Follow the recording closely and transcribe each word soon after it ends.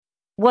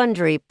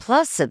Wondery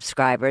Plus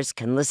subscribers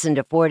can listen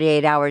to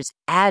 48 Hours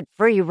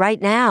ad-free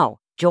right now.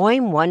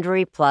 Join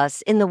Wondery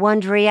Plus in the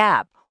Wondery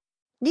app.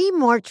 Need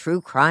more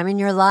true crime in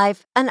your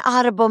life? An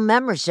Audible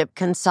membership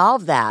can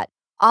solve that.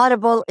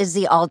 Audible is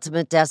the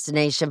ultimate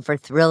destination for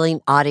thrilling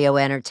audio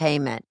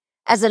entertainment.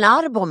 As an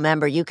Audible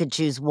member, you can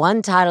choose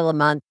one title a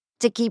month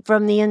to keep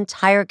from the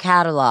entire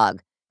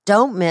catalog.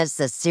 Don't miss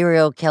The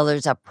Serial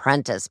Killer's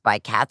Apprentice by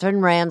Katherine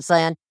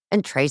Ramsland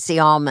and Tracy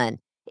Ullman.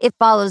 It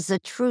follows the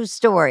true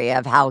story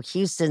of how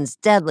Houston's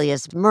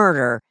deadliest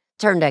murder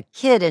turned a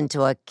kid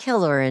into a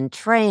killer in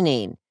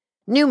training.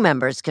 New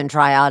members can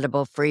try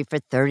Audible free for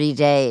 30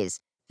 days.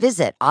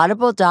 Visit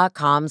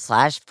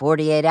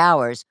audible.com/48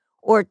 hours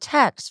or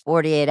text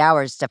 48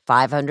 hours to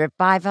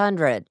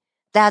 500-500.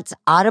 That's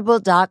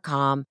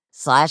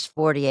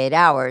audible.com/48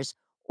 hours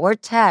or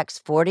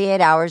text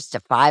 48 hours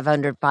to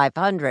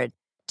 500-500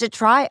 to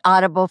try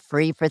Audible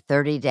free for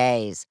 30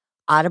 days.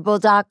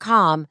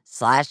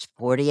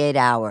 Audible.com/48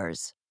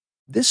 hours.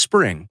 This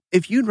spring,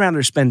 if you'd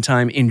rather spend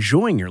time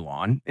enjoying your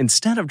lawn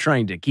instead of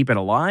trying to keep it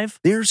alive,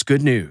 there's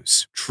good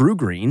news. True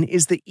Green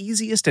is the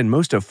easiest and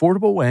most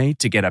affordable way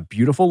to get a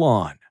beautiful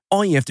lawn.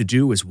 All you have to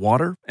do is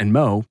water and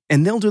mow,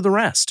 and they'll do the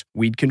rest.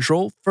 Weed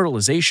control,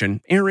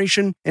 fertilization,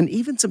 aeration, and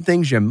even some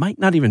things you might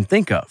not even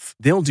think of.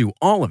 They'll do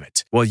all of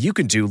it, while you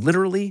can do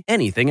literally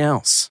anything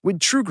else.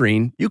 With True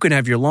Green, you can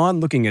have your lawn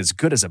looking as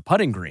good as a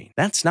putting green.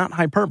 That's not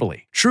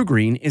hyperbole. True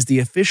Green is the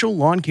official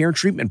lawn care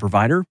treatment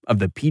provider of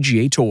the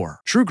PGA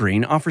Tour. True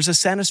Green offers a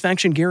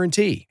satisfaction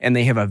guarantee, and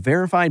they have a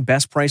verified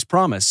best price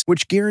promise,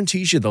 which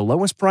guarantees you the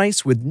lowest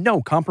price with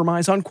no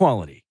compromise on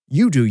quality.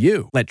 You do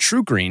you. Let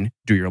True Green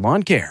do your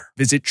lawn care.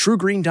 Visit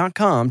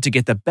TrueGreen.com to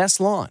get the best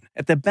lawn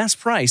at the best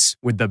price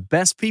with the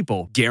best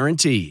people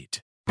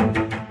guaranteed.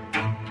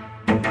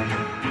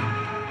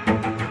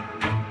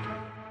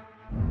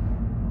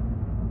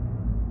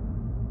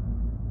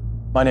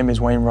 My name is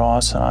Wayne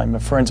Ross, and I'm a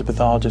forensic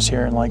pathologist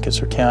here in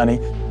Lancaster County.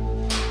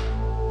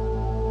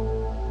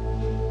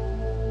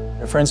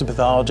 A forensic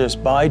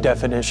pathologist, by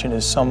definition,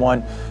 is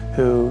someone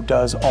who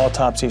does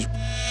autopsies.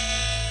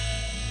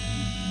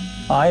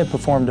 I have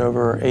performed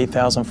over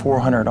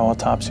 8,400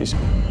 autopsies.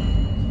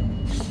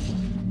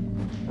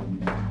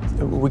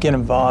 We get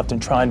involved in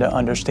trying to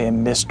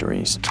understand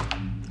mysteries,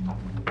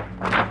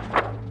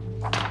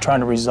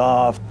 trying to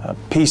resolve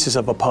pieces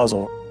of a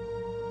puzzle.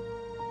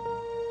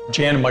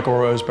 Jan and Michael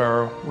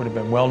Roseborough would have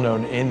been well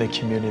known in the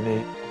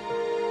community.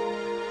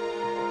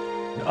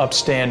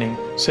 Upstanding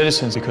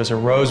citizens because the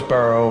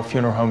Roseborough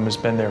Funeral Home has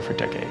been there for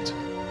decades.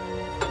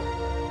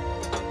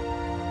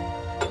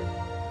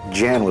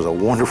 Jan was a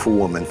wonderful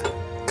woman,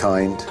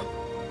 kind,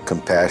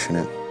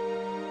 compassionate,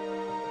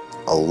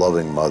 a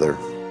loving mother,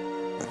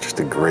 just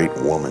a great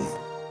woman.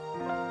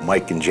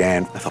 Mike and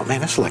Jan, I thought, man,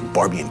 this is like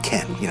Barbie and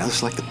Ken. You know, this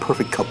is like the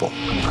perfect couple.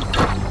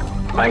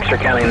 Lancaster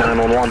County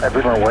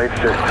 911. My wife's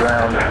just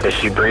drowned. Is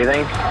she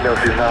breathing? No,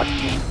 she's not.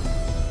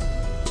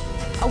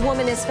 A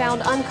woman is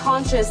found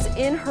unconscious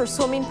in her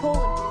swimming pool.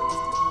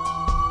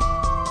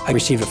 I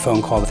received a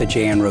phone call that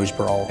Jan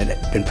Roseborough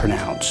had been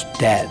pronounced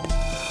dead.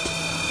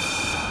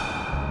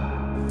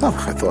 Oh,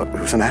 I thought it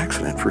was an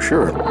accident for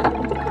sure.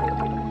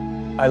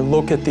 I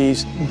look at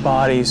these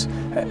bodies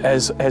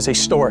as a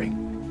story,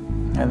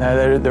 and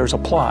there's a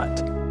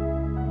plot.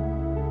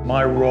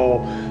 My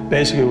role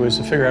basically was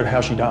to figure out how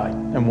she died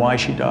and why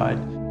she died.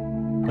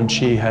 And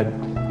she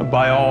had,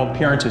 by all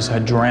appearances,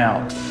 had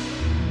drowned.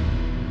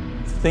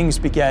 Things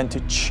began to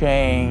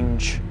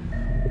change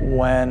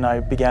when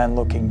I began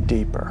looking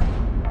deeper.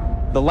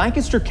 The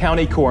Lancaster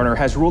County coroner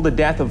has ruled the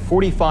death of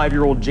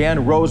 45-year-old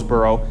Jan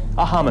Roseborough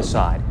a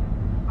homicide.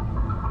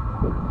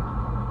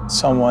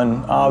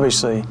 Someone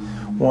obviously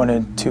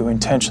wanted to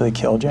intentionally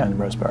kill Jan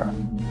Roseborough.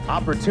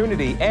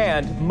 Opportunity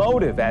and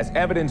motive as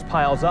evidence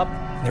piles up.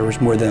 There was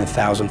more than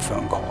 1,000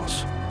 phone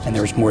calls, and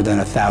there was more than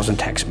 1,000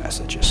 text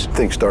messages.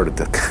 Things started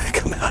to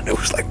come out, and it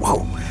was like,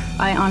 whoa.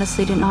 I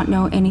honestly did not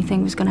know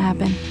anything was going to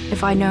happen.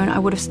 If I'd known, I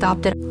would have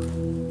stopped it.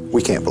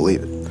 We can't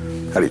believe it.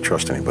 How do you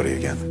trust anybody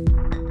again?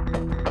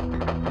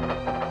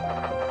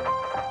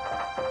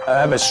 I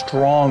have a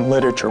strong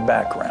literature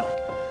background.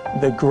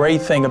 The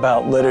great thing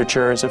about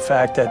literature is the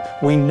fact that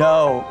we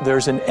know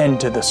there's an end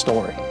to the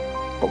story,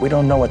 but we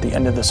don't know what the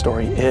end of the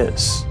story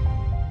is.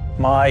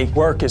 My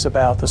work is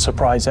about the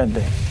surprise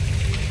ending.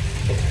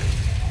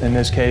 In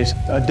this case,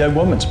 a dead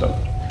woman spoke.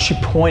 She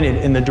pointed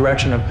in the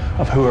direction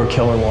of who her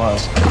killer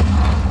was.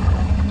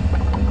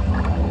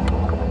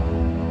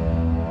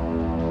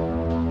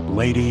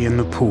 Lady in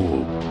the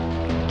Pool.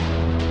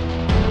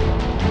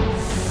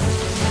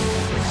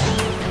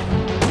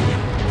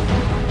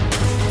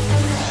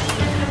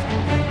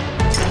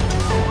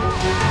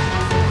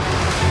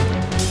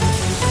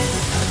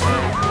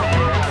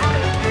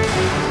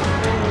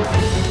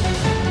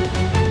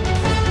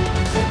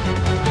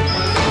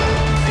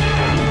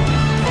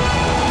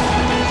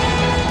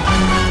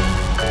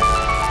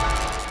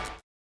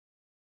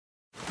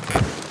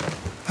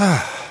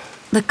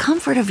 The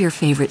comfort of your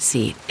favorite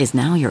seat is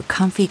now your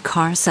comfy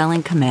car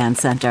selling command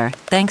center,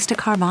 thanks to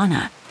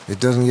Carvana.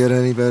 It doesn't get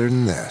any better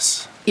than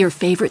this. Your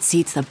favorite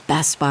seat's the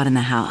best spot in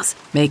the house.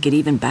 Make it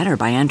even better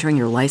by entering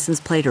your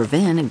license plate or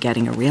VIN and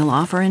getting a real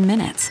offer in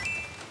minutes.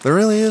 There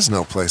really is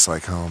no place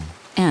like home.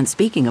 And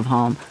speaking of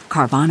home,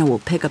 Carvana will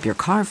pick up your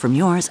car from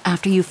yours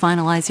after you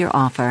finalize your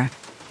offer.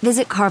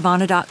 Visit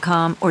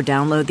Carvana.com or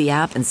download the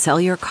app and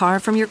sell your car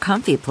from your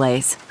comfy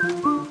place.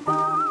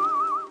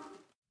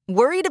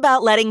 Worried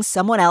about letting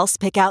someone else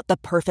pick out the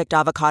perfect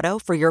avocado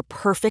for your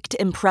perfect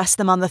impress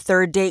them on the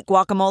third date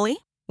guacamole?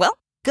 Well,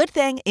 good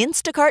thing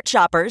Instacart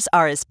shoppers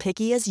are as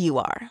picky as you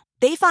are.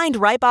 They find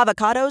ripe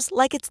avocados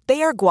like it's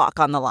their guac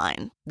on the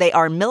line. They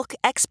are milk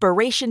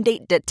expiration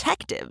date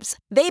detectives.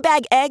 They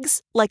bag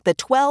eggs like the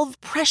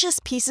 12 precious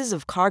pieces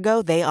of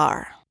cargo they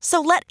are. So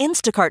let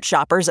Instacart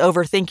shoppers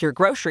overthink your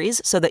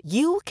groceries so that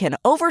you can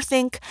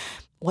overthink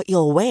what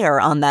you'll wear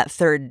on that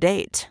third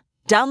date.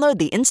 Download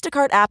the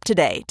Instacart app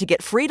today to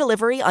get free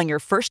delivery on your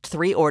first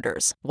 3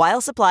 orders,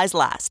 while supplies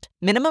last.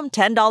 Minimum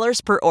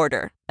 $10 per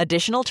order.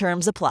 Additional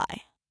terms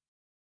apply.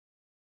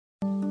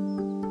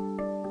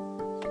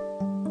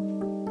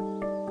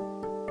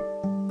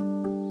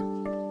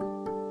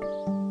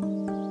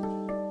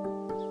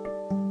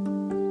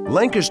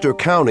 Lancaster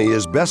County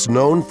is best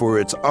known for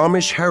its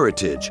Amish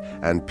heritage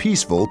and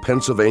peaceful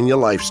Pennsylvania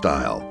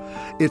lifestyle.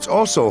 It's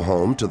also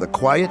home to the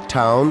quiet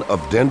town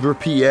of Denver,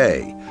 PA,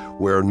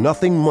 where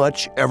nothing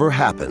much ever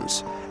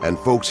happens, and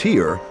folks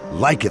here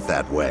like it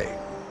that way.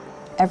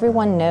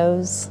 Everyone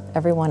knows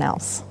everyone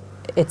else.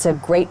 It's a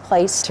great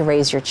place to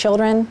raise your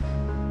children.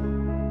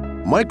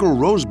 Michael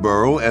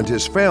Roseborough and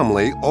his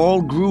family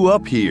all grew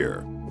up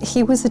here.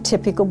 He was a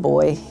typical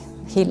boy.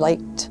 He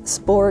liked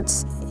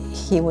sports.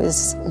 He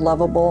was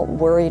lovable,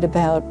 worried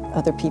about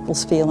other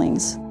people's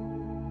feelings.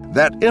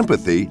 That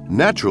empathy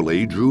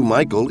naturally drew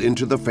Michael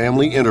into the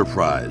family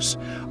enterprise,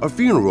 a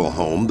funeral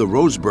home the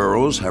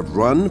Roseburrows have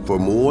run for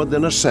more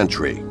than a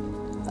century.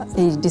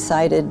 He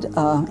decided in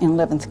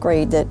 11th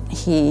grade that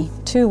he,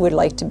 too, would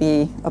like to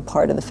be a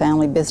part of the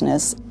family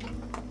business.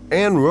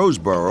 Ann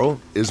Roseborough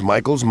is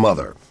Michael's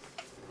mother.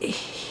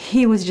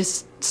 He was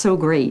just so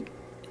great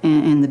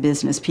in the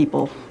business.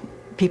 People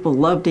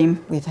loved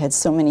him. We've had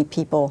so many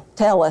people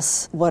tell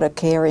us what a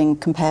caring,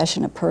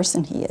 compassionate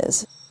person he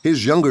is.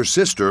 His younger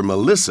sister,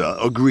 Melissa,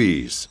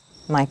 agrees.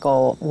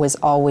 Michael was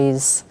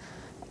always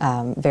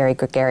very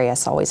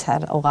gregarious, always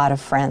had a lot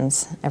of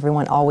friends.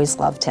 Everyone always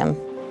loved him.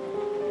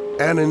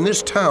 And in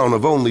this town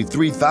of only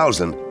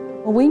 3,000,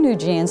 well, we knew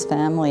Jan's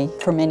family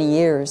for many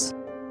years.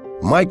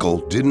 Michael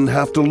didn't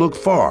have to look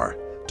far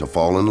to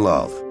fall in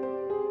love.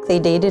 They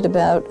dated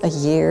about a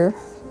year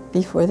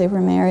before they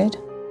were married.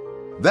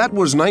 That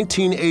was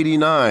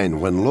 1989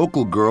 when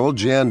local girl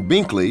Jan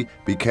Binkley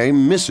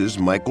became Mrs.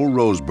 Michael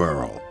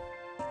Roseborough.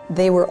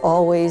 They were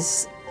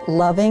always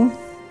loving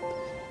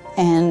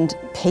and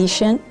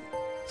patient.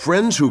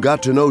 Friends who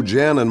got to know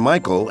Jan and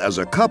Michael as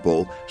a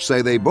couple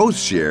say they both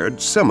shared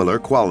similar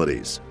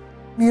qualities.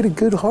 He had a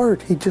good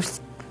heart. He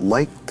just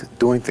liked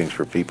doing things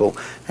for people,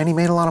 and he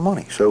made a lot of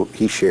money, so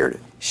he shared it.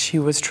 She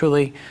was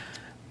truly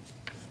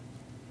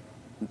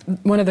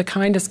one of the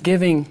kindest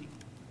giving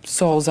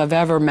souls I've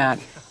ever met.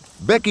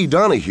 Becky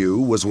Donahue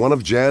was one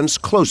of Jan's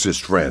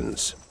closest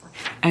friends.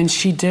 And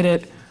she did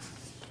it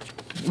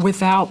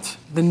without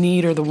the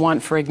need or the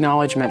want for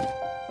acknowledgement.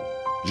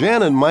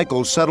 Jan and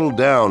Michael settled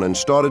down and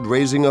started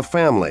raising a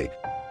family.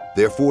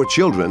 Their 4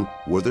 children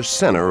were the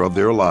center of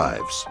their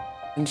lives.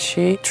 And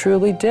she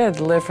truly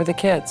did live for the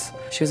kids.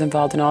 She was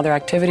involved in all their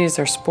activities,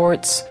 their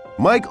sports.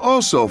 Mike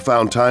also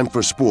found time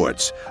for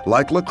sports,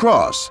 like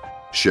lacrosse,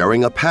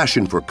 sharing a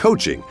passion for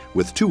coaching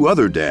with 2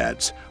 other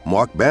dads,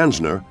 Mark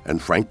Bansner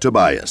and Frank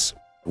Tobias.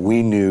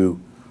 We knew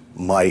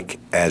Mike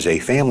as a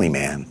family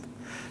man.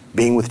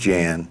 Being with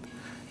Jan,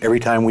 every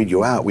time we'd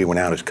go out, we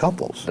went out as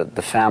couples.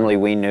 The family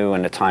we knew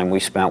and the time we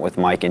spent with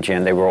Mike and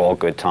Jan, they were all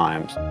good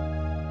times.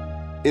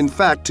 In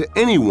fact, to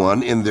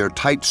anyone in their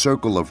tight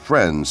circle of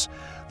friends,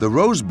 the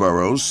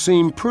Roseburrows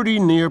seemed pretty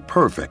near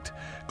perfect.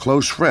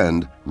 Close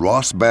friend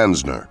Ross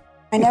Bansner.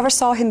 I never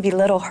saw him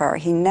belittle her.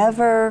 He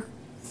never,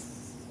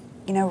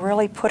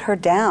 really put her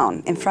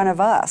down in front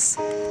of us.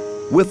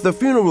 With the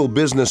funeral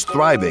business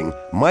thriving,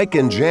 Mike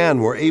and Jan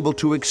were able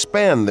to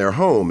expand their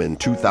home in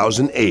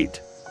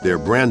 2008. Their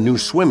brand new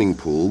swimming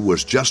pool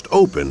was just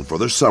open for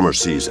the summer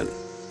season.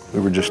 We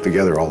were just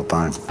together all the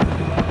time.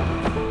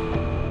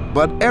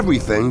 But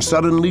everything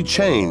suddenly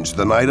changed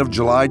the night of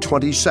July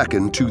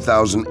 22nd,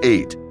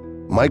 2008.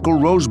 Michael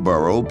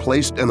Roseborough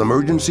placed an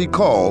emergency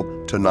call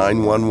to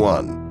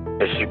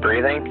 911. Is she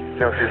breathing?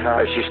 No, she's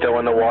not. Is she still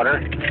in the water?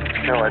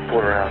 No, I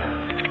pulled her out.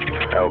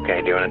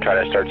 Okay, do you want to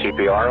try to start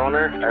CPR on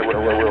her? I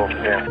will,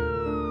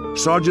 yeah.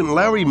 Sergeant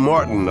Larry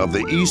Martin of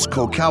the East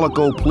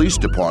Cocalico Police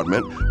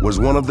Department was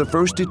one of the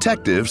first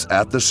detectives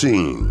at the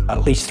scene.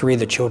 At least 3 of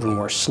the children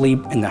were asleep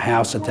in the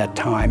house at that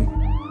time.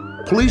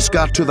 Police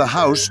got to the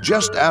house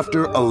just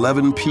after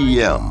 11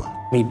 p.m.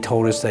 He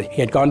told us that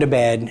he had gone to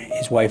bed,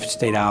 his wife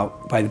stayed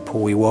out by the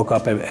pool. He woke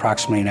up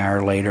approximately an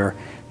hour later,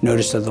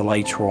 noticed that the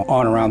lights were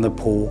on around the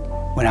pool,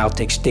 went out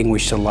to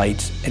extinguish the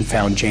lights and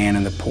found Jan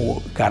in the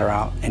pool, got her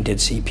out and did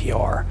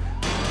CPR.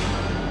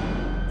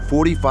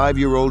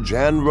 45-year-old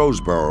Jan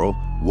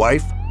Roseborough,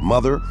 wife,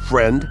 mother,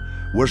 friend,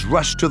 was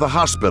rushed to the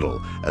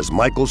hospital as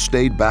Michael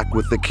stayed back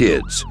with the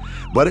kids.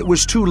 But it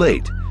was too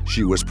late.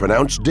 She was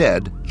pronounced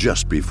dead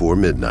just before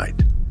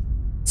midnight.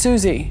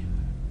 Susie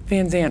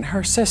Van Zandt,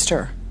 her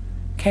sister,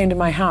 came to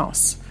my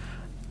house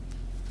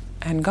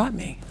and got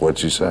me. What'd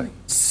she say?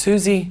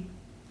 Susie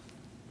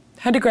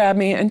had to grab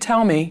me and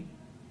tell me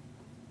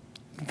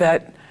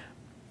that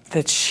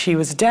she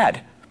was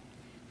dead.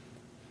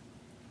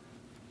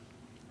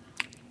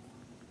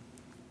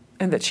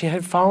 And that she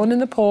had fallen in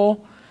the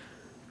pool,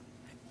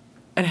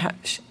 and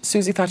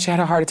Susie thought she had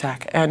a heart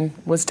attack and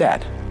was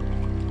dead.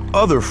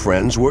 Other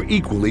friends were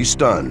equally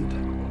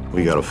stunned.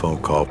 We got a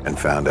phone call and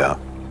found out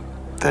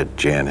that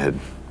Jan had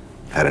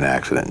had an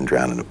accident and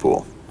drowned in the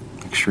pool.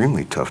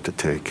 Extremely tough to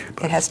take.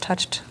 It has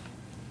touched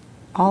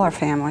all our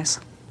families.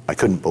 I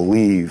couldn't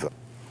believe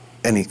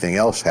anything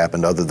else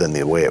happened other than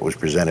the way it was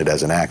presented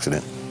as an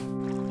accident.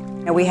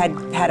 We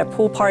had a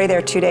pool party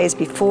there 2 days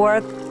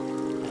before.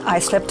 I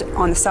slipped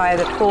on the side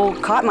of the pool,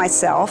 caught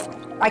myself.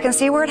 I can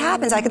see where it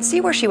happens. I can see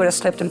where she would have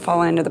slipped and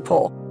fallen into the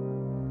pool.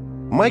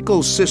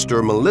 Michael's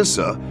sister,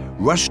 Melissa,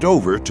 rushed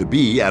over to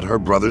be at her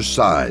brother's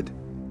side.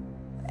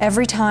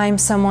 Every time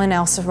someone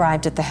else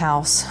arrived at the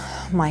house,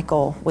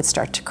 Michael would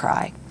start to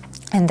cry.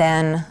 And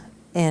then,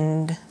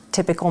 in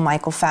typical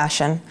Michael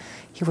fashion,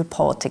 he would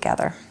pull it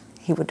together.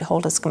 He would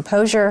hold his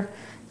composure.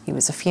 He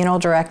was a funeral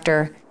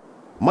director.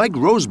 Mike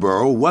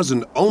Roseborough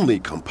wasn't only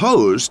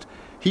composed,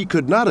 he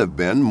could not have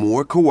been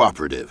more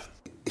cooperative.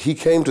 He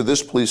came to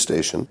this police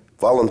station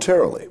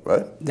voluntarily,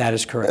 right? That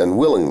is correct. And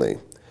willingly.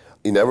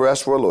 He never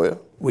asked for a lawyer?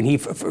 When he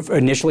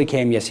initially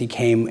came, yes, he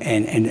came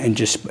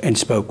and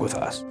spoke with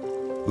us.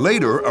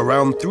 Later,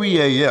 around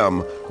 3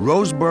 a.m.,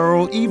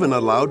 Roseborough even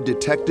allowed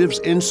detectives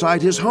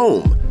inside his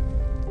home,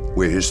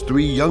 where his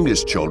 3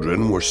 youngest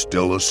children were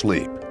still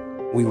asleep.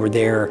 We were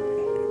there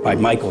by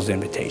Michael's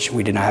invitation.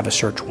 We did not have a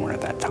search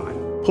warrant at that time.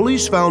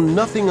 Police found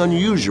nothing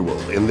unusual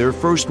in their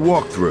first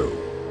walkthrough.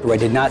 I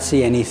did not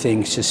see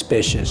anything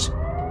suspicious.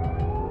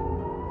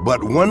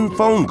 But one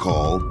phone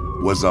call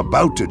was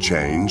about to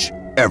change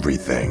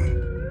everything.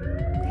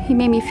 He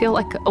made me feel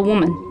like a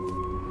woman,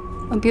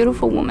 a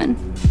beautiful woman.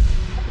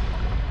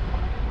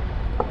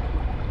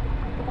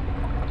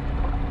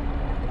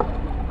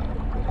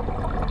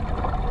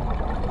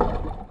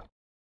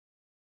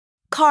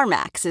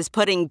 CarMax is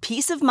putting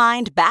peace of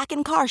mind back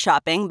in car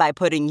shopping by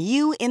putting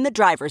you in the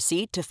driver's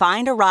seat to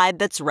find a ride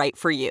that's right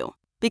for you.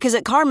 Because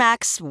at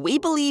CarMax, we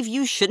believe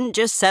you shouldn't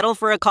just settle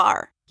for a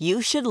car.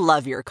 You should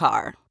love your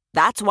car.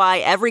 That's why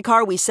every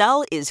car we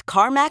sell is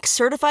CarMax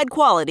certified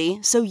quality,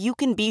 so you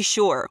can be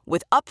sure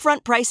with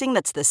upfront pricing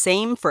that's the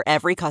same for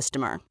every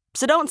customer.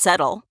 So don't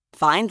settle.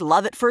 Find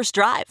love at first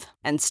drive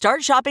and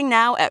start shopping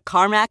now at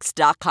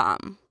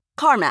CarMax.com.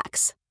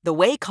 CarMax, the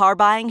way car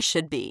buying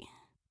should be.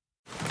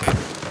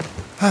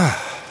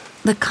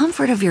 The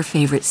comfort of your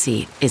favorite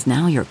seat is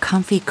now your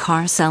comfy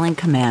car selling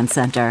command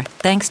center,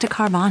 thanks to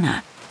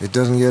Carvana. It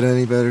doesn't get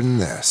any better than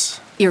this.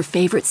 Your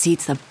favorite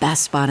seat's the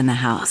best spot in the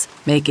house.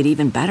 Make it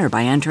even better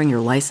by entering your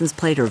license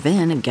plate or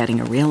VIN and getting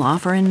a real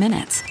offer in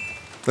minutes.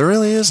 There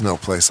really is no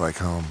place like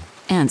home.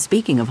 And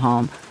speaking of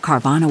home,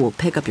 Carvana will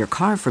pick up your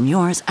car from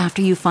yours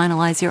after you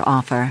finalize your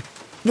offer.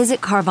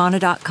 Visit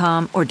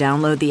Carvana.com or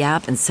download the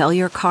app and sell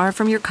your car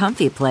from your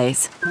comfy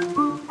place.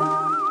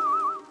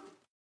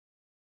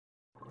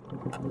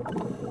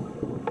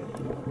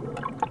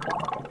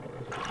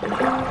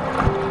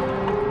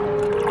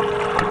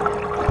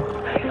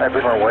 I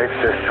believe my wife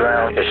just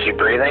drowned. Is she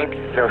breathing?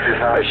 No, she's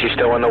not. Is she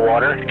still in the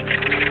water?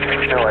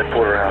 No, I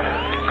pulled her out.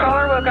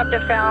 Caller woke up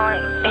to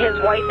found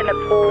his wife in the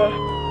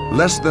pool.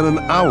 Less than an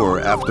hour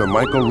after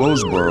Michael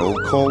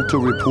Roseborough called to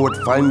report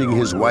finding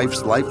his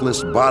wife's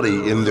lifeless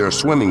body in their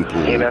swimming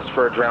pool, EMS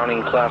for a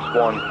drowning, class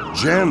 1.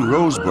 Jan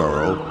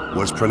Roseborough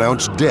was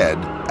pronounced dead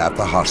at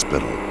the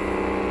hospital.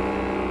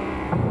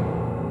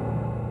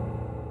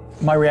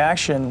 My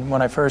reaction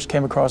when I first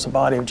came across the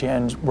body of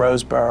Jan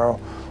Roseborough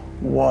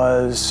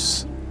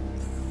was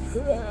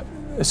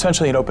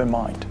essentially an open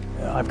mind.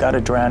 I've got a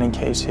drowning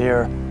case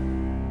here.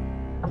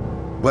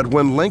 But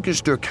when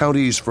Lancaster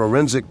County's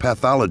forensic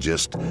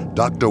pathologist,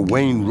 Dr.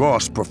 Wayne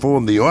Ross,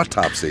 performed the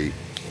autopsy,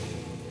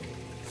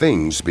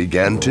 things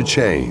began to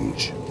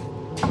change.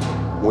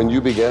 When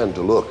you began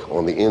to look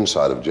on the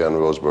inside of Jan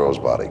Roseborough's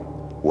body,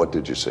 what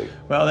did you see?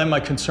 Well, then my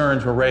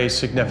concerns were raised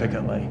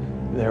significantly.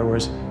 There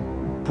was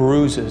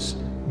bruises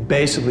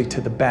basically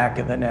to the back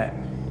of the neck.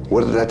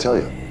 What did that tell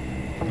you?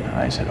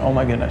 I said, oh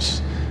my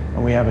goodness,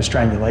 we have a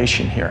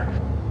strangulation here.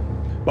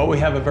 But we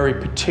have a very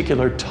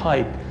particular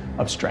type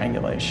of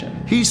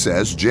strangulation. He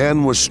says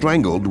Jan was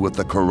strangled with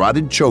the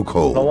carotid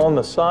chokehold. Along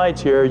the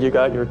sides here, you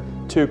got your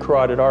 2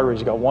 carotid arteries.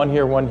 You got one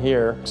here, one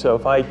here. So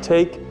if I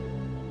take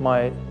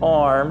my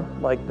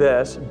arm like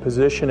this and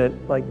position it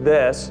like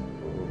this,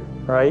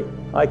 right,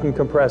 I can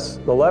compress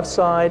the left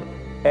side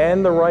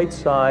and the right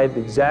side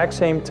the exact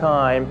same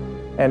time,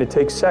 and it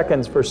takes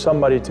seconds for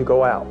somebody to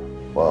go out.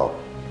 Wow,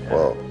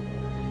 wow.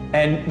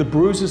 And the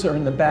bruises are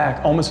in the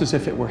back, almost as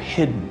if it were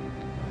hidden.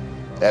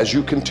 As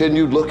you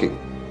continued looking,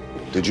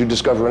 Did you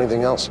discover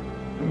anything else?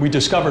 We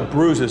discovered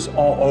bruises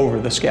all over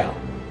the scalp.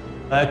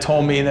 That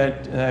told me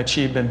that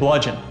she'd been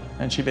bludgeoned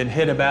and she'd been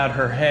hit about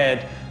her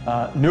head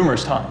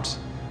numerous times.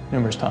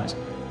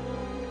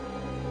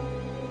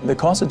 The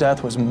cause of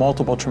death was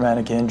multiple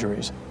traumatic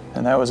injuries,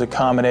 and that was a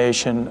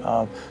combination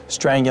of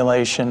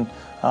strangulation,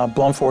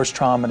 blunt force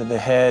trauma to the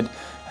head,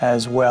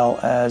 as well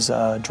as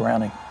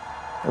drowning.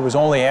 It was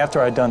only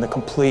after I'd done the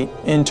complete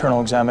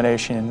internal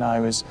examination and I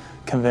was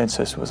convinced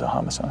this was a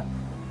homicide.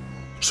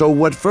 So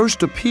what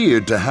first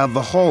appeared to have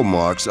the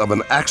hallmarks of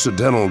an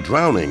accidental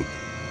drowning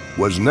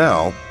was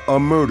now a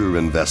murder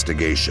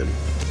investigation.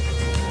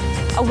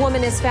 A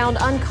woman is found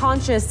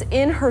unconscious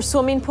in her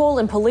swimming pool,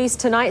 and police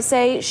tonight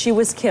say she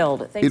was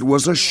killed. It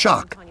was a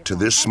shock to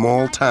this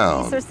small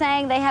town, They're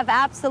saying they have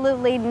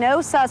absolutely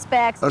no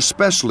suspects.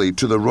 especially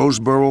to the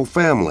Roseboro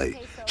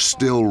family,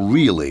 still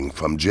reeling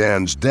from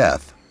Jan's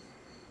death.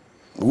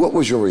 What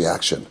was your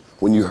reaction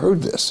when you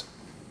heard this?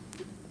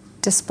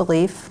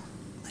 Disbelief.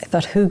 I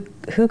thought, who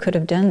could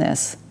have done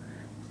this?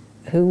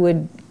 Who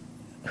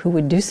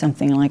would do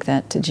something like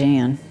that to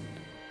Jan?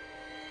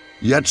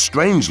 Yet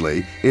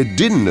strangely, it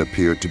didn't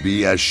appear to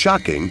be as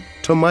shocking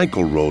to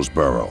Michael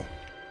Roseboro.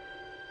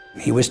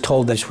 He was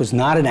told this was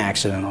not an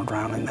accidental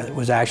drowning, that it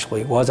was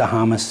a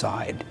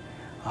homicide.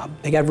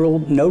 They got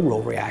no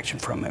real reaction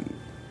from him.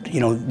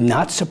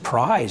 Not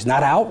surprise,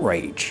 not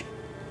outrage.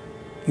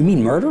 You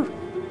mean murder?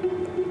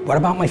 What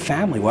about my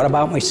family? What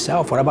about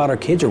myself? What about our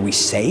kids? Are we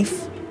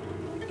safe?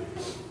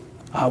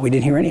 We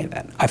didn't hear any of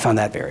that. I found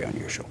that very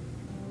unusual.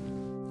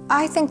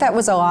 I think that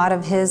was a lot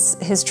of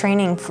his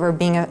training for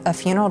being a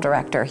funeral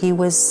director. He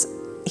was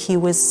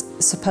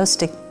supposed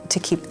to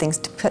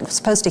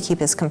keep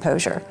his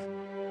composure.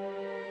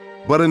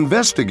 But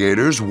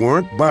investigators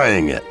weren't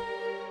buying it.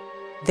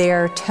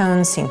 Their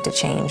tone seemed to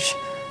change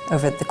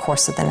over the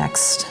course of the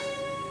next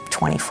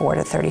 24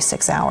 to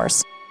 36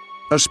 hours.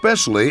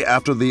 Especially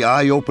after the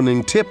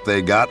eye-opening tip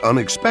they got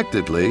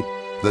unexpectedly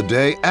the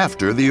day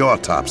after the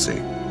autopsy.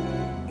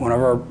 One of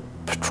our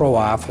patrol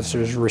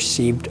officers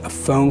received a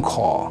phone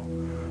call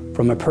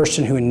from a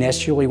person who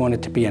initially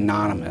wanted to be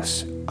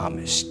anonymous,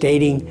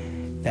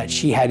 stating that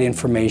she had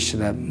information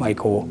that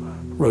Michael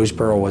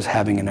Roseboro was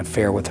having an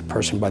affair with a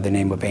person by the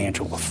name of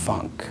Angela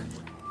Funk.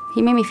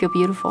 He made me feel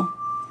beautiful.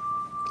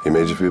 He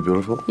made you feel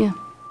beautiful? Yeah.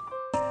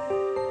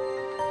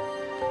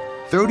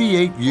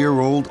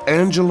 38-year-old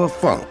Angela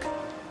Funk.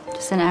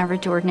 Just an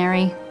average,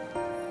 ordinary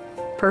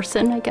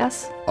person, I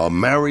guess. A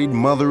married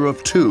mother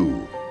of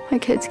two. My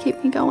kids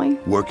keep me going.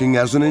 Working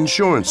as an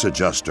insurance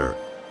adjuster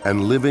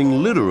and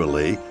living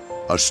literally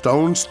a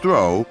stone's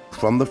throw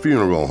from the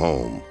funeral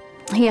home.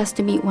 He has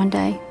to meet one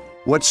day.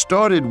 What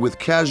started with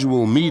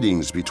casual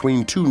meetings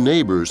between two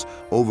neighbors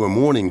over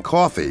morning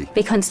coffee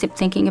They couldn't stop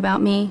thinking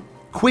about me.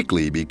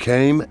 quickly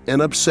became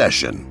an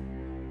obsession.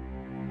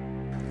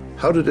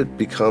 How did it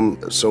become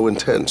so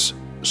intense,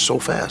 so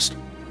fast?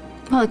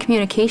 Well, the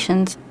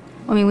communications,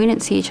 we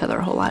didn't see each other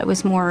a whole lot. It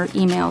was more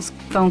emails,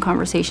 phone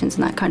conversations,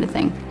 and that kind of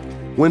thing.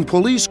 When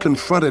police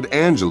confronted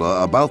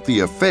Angela about the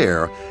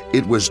affair,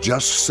 it was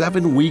just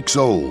 7 weeks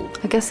old.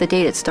 I guess the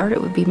date it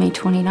started would be May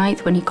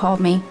 29th when he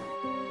called me.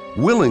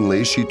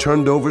 Willingly, she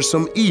turned over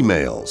some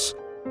emails.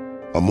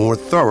 A more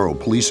thorough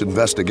police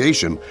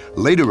investigation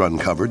later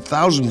uncovered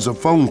thousands of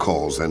phone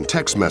calls and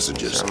text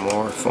messages. Some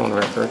more phone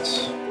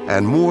records.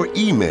 And more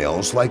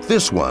emails like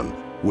this one,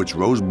 which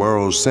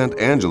Roseboro sent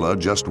Angela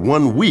just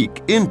 1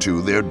 week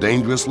into their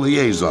dangerous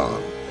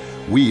liaison.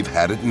 We've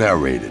had it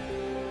narrated.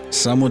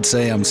 Some would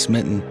say I'm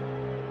smitten.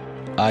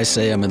 I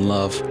say I'm in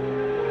love.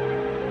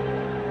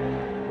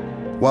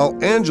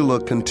 While Angela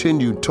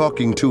continued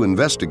talking to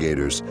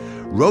investigators,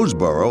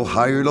 Roseboro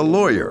hired a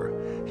lawyer.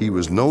 He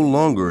was no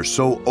longer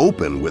so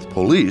open with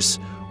police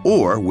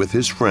or with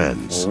his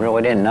friends. We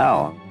really didn't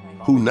know.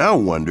 Who now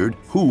wondered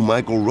who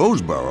Michael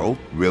Roseboro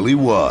really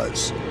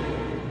was.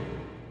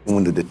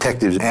 When the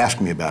detectives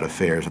asked me about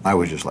affairs, I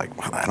was just like,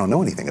 well, I don't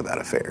know anything about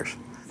affairs.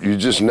 You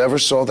just never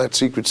saw that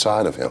secret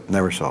side of him?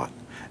 Never saw it.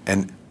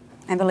 And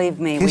believe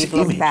me, his we've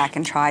looked image. back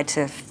and tried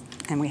to,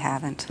 and we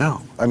haven't.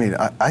 No,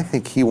 I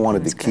think he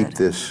wanted to keep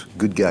this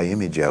good guy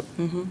image up.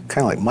 Mm-hmm.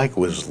 Kind of like Mike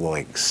was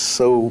like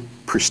so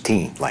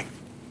pristine, like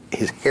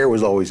his hair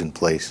was always in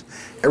place.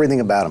 Everything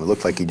about him, it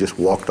looked like he just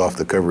walked off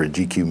the cover of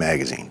GQ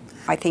magazine.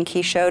 I think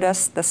he showed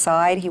us the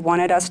side he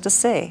wanted us to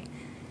see,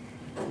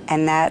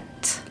 and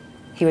that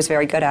he was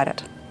very good at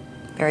it.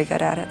 Very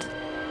good at it.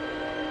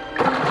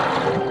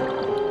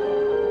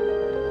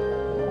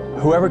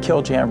 Whoever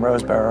killed Jan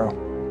Roseboro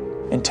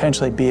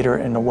intentionally beat her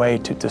in a way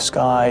to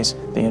disguise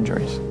the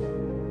injuries.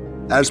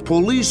 As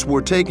police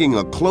were taking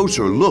a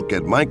closer look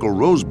at Michael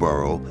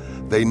Roseboro,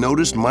 they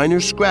noticed minor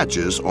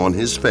scratches on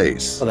his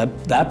face. So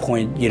at that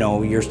point,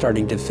 you're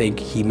starting to think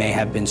he may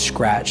have been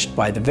scratched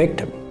by the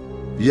victim.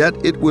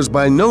 Yet it was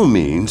by no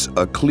means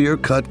a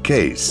clear-cut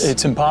case.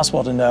 It's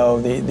impossible to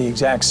know the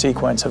exact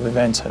sequence of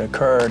events that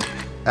occurred.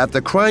 At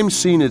the crime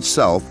scene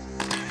itself,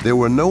 there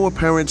were no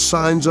apparent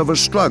signs of a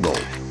struggle,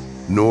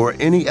 nor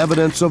any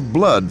evidence of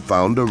blood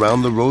found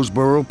around the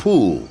Roseboro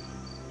pool,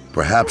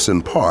 perhaps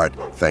in part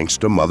thanks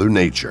to Mother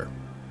Nature.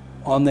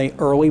 On the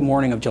early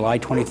morning of July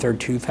 23,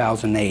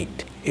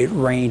 2008, it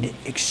rained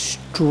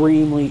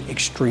extremely,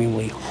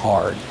 extremely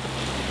hard.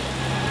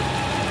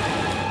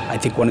 I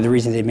think one of the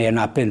reasons there may have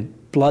not been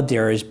blood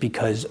there is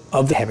because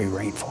of the heavy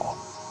rainfall.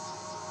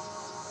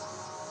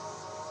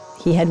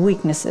 He had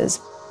weaknesses,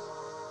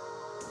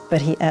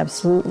 but he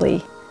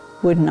absolutely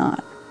would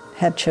not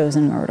have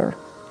chosen murder.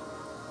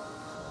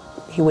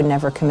 He would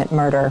never commit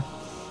murder,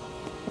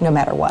 no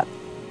matter what.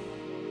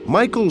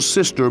 Michael's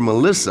sister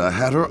Melissa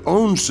had her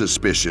own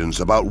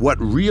suspicions about what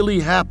really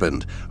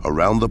happened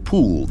around the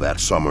pool that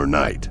summer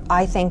night.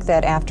 I think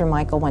that after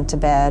Michael went to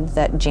bed,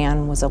 that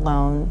Jan was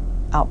alone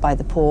out by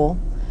the pool,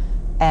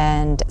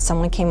 and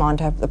someone came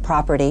onto the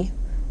property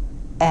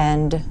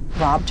and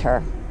robbed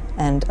her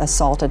and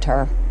assaulted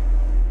her.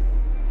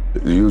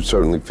 You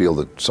certainly feel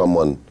that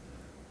someone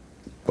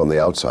from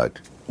the outside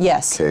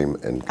Yes. came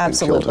and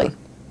Absolutely. killed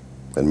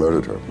her and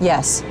murdered her.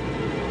 Yes.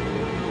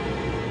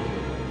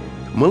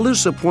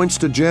 Melissa points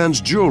to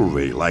Jan's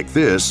jewelry like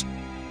this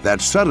that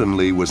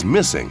suddenly was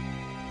missing,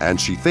 and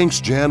she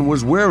thinks Jan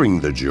was wearing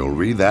the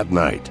jewelry that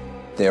night.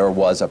 There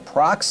was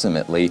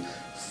approximately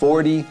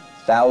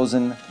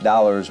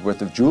 $40,000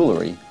 worth of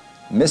jewelry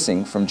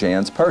missing from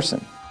Jan's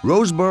person.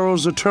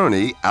 Roseborough's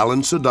attorney,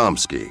 Alan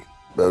Sodomsky.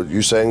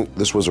 You saying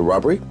this was a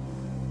robbery?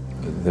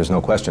 There's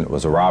no question it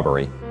was a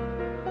robbery.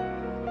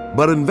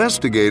 But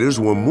investigators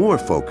were more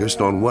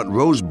focused on what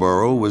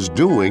Roseborough was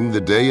doing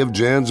the day of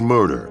Jan's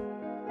murder.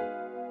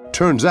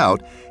 Turns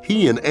out,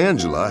 he and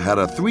Angela had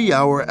a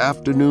 3-hour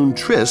afternoon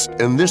tryst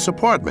in this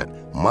apartment,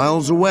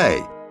 miles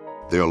away,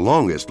 their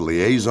longest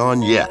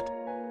liaison yet.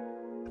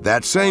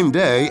 That same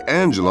day,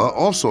 Angela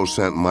also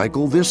sent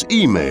Michael this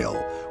email,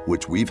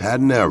 which we've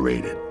had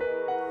narrated.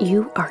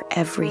 You are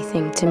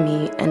everything to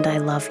me, and I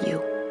love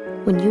you.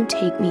 When you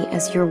take me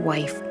as your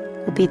wife,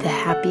 will be the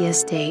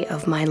happiest day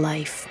of my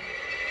life.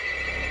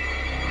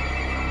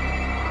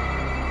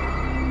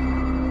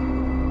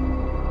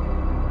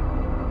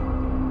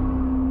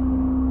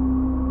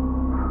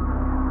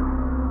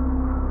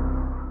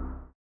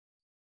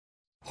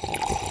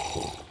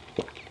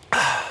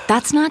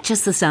 That's not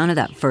just the sound of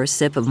that first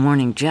sip of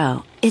Morning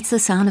Joe. It's the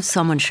sound of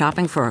someone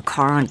shopping for a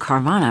car on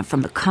Carvana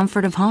from the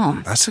comfort of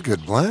home. That's a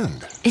good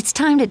blend. It's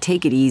time to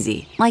take it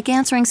easy, like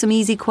answering some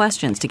easy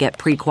questions to get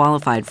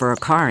pre-qualified for a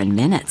car in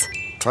minutes.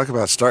 Talk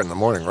about starting the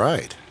morning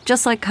right.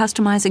 Just like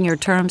customizing your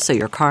terms so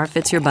your car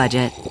fits your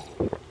budget.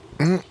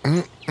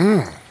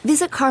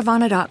 Visit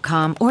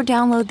Carvana.com or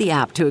download the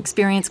app to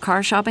experience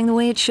car shopping the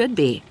way it should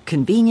be.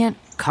 Convenient,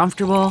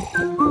 comfortable.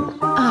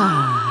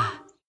 Ah.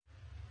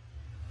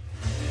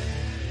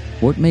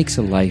 What makes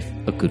a life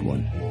a good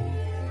one?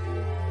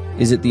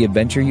 Is it the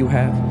adventure you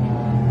have?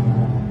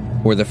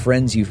 Or the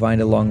friends you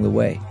find along the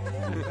way?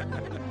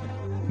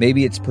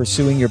 Maybe it's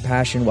pursuing your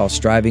passion while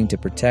striving to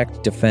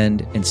protect,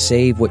 defend, and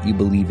save what you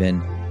believe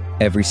in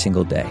every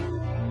single day.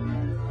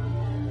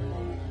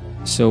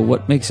 So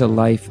what makes a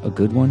life a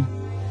good one?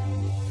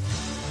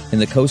 In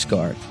the Coast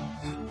Guard,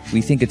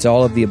 we think it's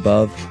all of the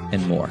above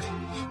and more.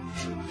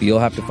 But you'll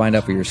have to find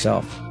out for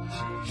yourself.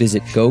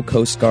 Visit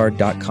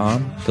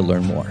gocoastguard.com to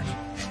learn more.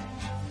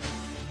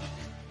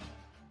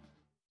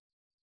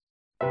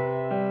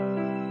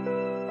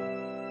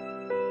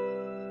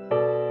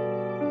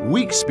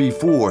 Weeks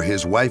before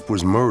his wife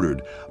was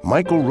murdered,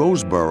 Michael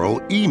Roseborough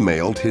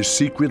emailed his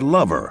secret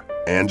lover,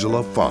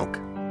 Angela Funk.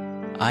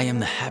 I am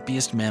the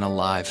happiest man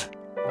alive.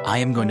 I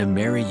am going to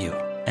marry you,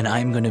 and I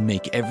am going to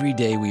make every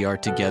day we are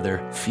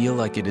together feel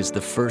like it is the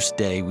first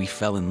day we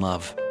fell in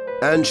love.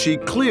 And she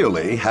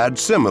clearly had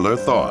similar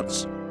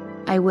thoughts.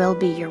 I will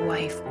be your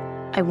wife.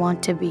 I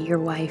want to be your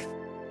wife.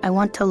 I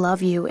want to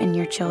love you and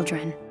your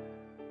children.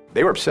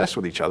 They were obsessed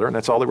with each other, and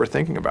that's all they were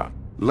thinking about.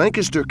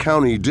 Lancaster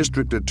County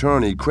District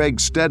Attorney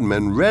Craig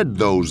Stedman read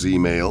those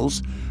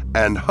emails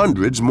and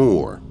hundreds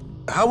more.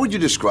 How would you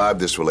describe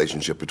this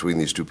relationship between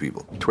these two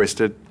people?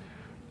 Twisted.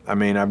 I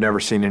mean, I've never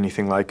seen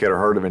anything like it or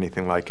heard of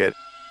anything like it.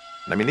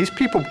 I mean, these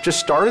people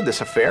just started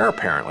this affair,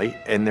 apparently,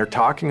 and they're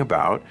talking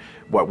about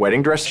what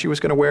wedding dress she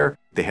was going to wear.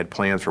 They had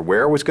plans for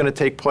where it was going to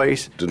take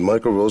place. Did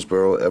Michael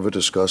Roseborough ever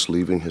discuss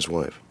leaving his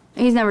wife?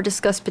 He's never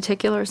discussed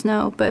particulars,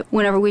 no, but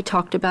whenever we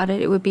talked about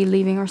it, it would be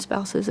leaving our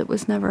spouses. There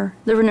were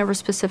never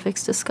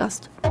specifics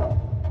discussed.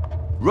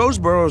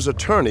 Roseborough's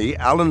attorney,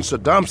 Alan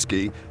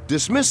Sodomsky,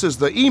 dismisses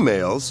the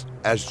emails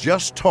as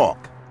just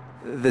talk.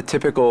 The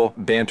typical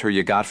banter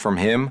you got from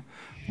him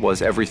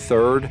was every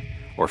third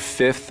or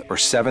fifth or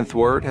seventh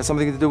word has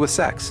something to do with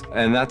sex.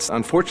 And that's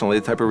unfortunately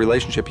the type of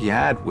relationship he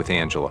had with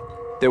Angela.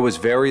 There was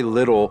very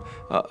little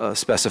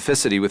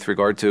specificity with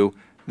regard to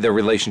their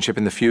relationship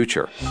in the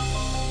future.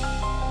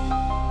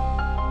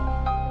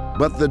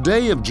 But the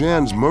day of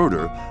Jan's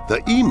murder, the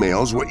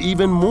emails were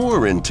even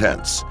more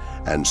intense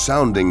and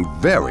sounding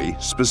very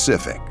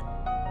specific.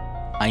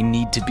 I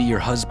need to be your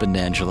husband,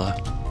 Angela.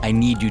 I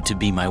need you to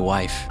be my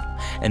wife.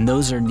 And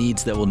those are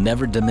needs that will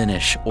never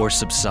diminish or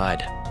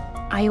subside.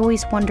 I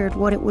always wondered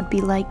what it would be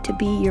like to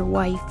be your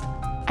wife.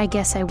 I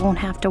guess I won't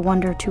have to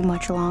wonder too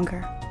much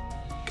longer.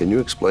 Can you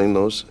explain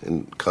those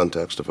in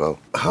context of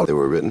how they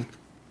were written?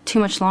 Too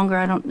much longer,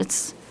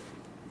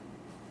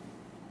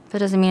 That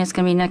doesn't mean it's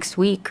going to be next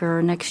week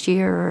or next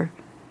year or...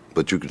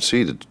 But you can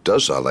see that it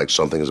does sound like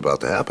something is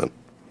about to happen,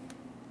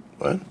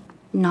 right?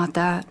 Not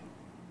that.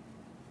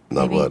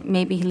 Not what?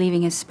 Maybe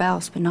leaving his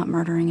spouse, but not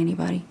murdering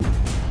anybody.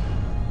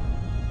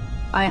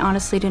 I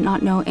honestly did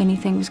not know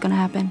anything was going to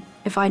happen.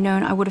 If I'd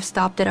known, I would have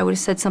stopped it. I would have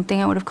said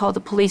something. I would have called the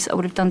police. I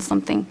would have done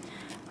something.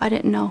 I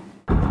didn't know.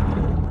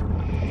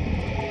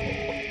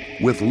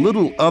 With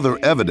little other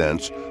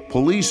evidence,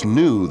 police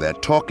knew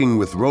that talking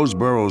with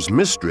Roseborough's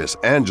mistress,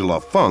 Angela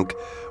Funk,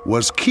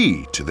 was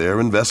key to their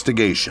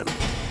investigation.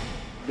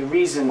 The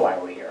reason why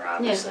we're here,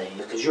 obviously,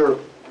 is because you're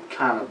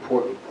kind of an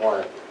important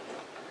part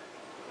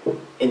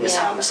in this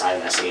homicide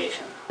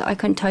investigation. I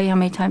couldn't tell you how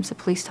many times the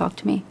police talked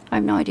to me. I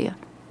have no idea.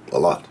 A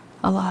lot.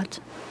 A lot.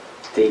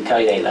 Did he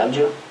tell you they loved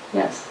you?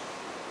 Yes.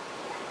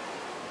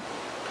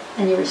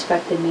 And he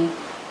respected me.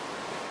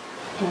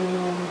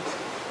 And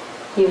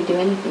he would do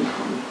anything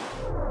for me.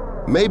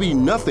 Maybe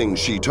nothing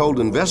she told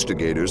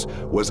investigators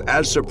was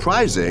as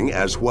surprising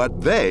as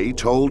what they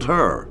told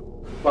her.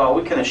 Well,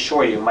 we can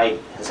assure you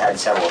Mike has had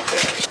several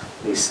affairs,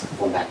 at least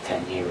going back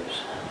 10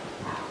 years.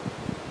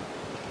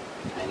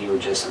 And you were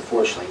just,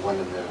 unfortunately, one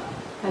of the...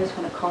 I just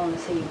want to call him and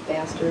say, you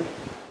bastard.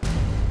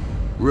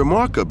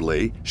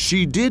 Remarkably,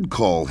 she did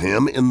call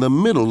him in the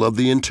middle of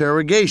the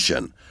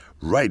interrogation,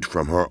 right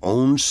from her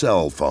own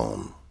cell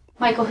phone.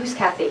 Michael, who's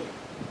Kathy?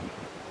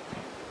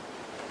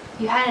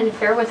 You had an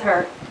affair with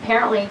her,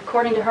 apparently,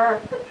 according to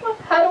her.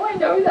 How do I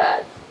know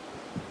that?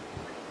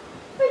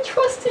 I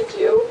trusted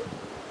you.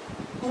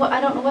 Well,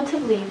 I don't know what to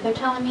believe. They're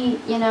telling me,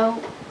 you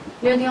know,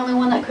 you're the only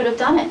one that could have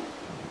done it.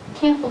 I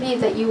can't believe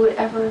that you would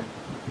ever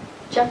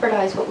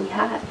jeopardize what we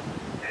had.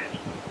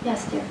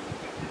 Yes, dear.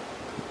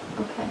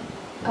 Okay.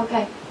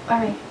 Okay. All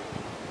right.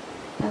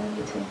 I love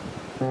you too.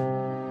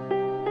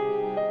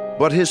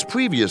 But his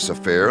previous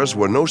affairs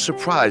were no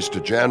surprise to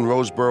Jan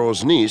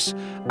Roseborough's niece,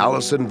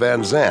 Allison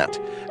Van Zant,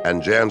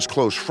 and Jan's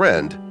close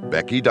friend,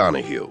 Becky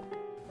Donahue.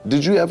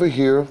 Did you ever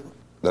hear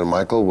that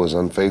Michael was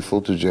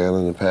unfaithful to Jan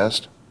in the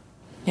past?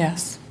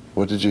 Yes.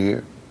 What did you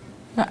hear?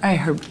 I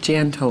heard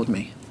Jan told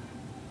me.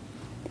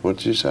 What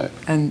did she say?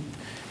 And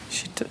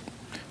she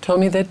told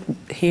me that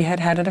he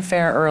had had an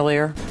affair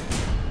earlier.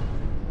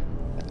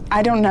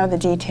 I don't know the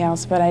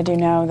details, but I do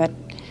know that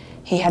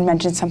he had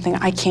mentioned something.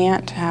 I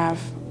can't have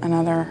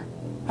another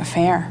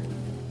affair.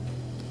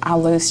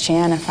 I'll lose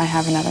Jan if I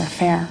have another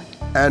affair.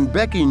 And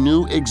Becky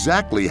knew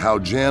exactly how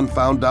Jan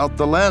found out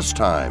the last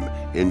time,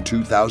 in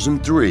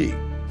 2003.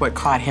 What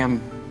caught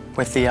him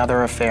with the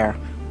other affair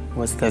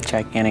was the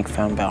gigantic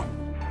phone bill.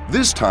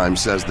 This time,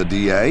 says the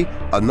DA,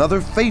 another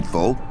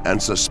fateful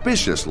and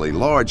suspiciously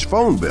large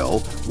phone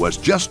bill was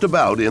just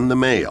about in the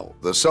mail.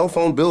 The cell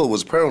phone bill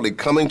was apparently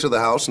coming to the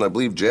house, and I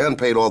believe Jan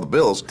paid all the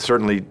bills.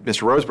 Certainly,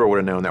 Mr. Roseborough would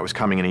have known that was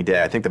coming any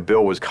day. I think the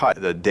bill was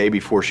cut the day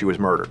before she was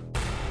murdered.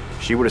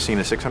 She would have seen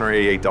a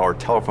 $688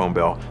 telephone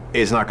bill.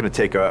 It's not going to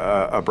take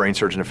a brain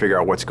surgeon to figure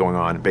out what's going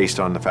on based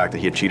on the fact that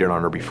he had cheated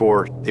on her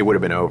before. It would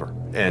have been over,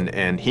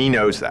 and he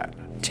knows that.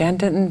 Jan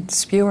didn't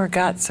spew her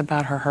guts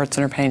about her hurts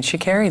and her pain. She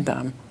carried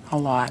them a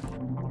lot.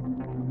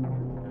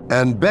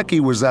 And Becky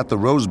was at the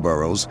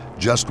Roseboroughs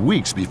just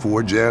weeks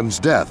before Jan's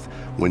death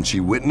when she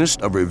witnessed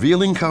a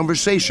revealing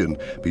conversation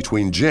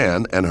between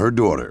Jan and her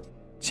daughter.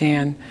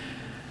 Jan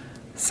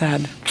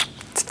said,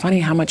 "It's funny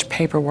how much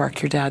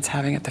paperwork your dad's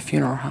having at the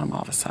funeral home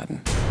all of a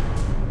sudden."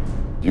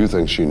 You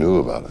think she knew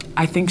about it?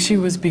 I think she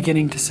was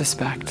beginning to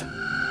suspect.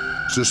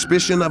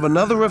 Suspicion of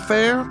another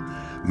affair?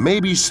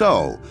 Maybe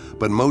so,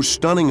 but most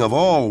stunning of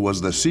all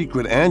was the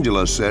secret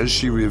Angela says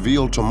she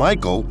revealed to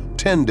Michael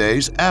 10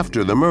 days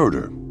after the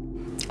murder.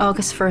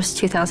 August 1st,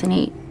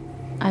 2008,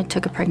 I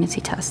took a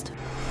pregnancy test.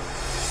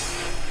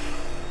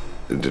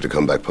 Did it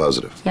come back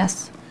positive?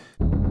 Yes.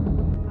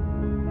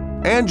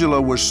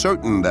 Angela was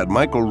certain that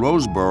Michael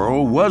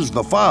Roseborough was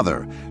the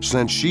father,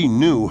 since she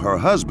knew her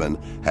husband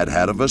had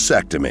had a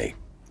vasectomy.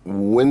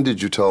 When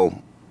did you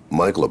tell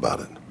Michael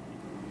about it?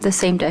 The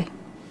same day.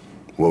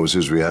 What was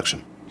his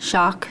reaction?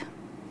 Shock,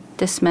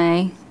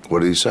 dismay.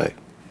 What did he say?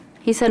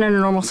 He said under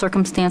normal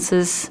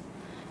circumstances,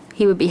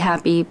 he would be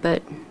happy,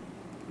 but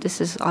this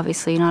is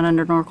obviously not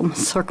under normal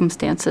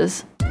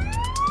circumstances.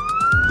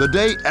 The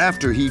day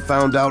after he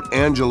found out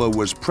Angela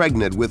was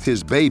pregnant with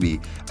his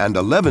baby, and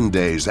 11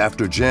 days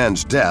after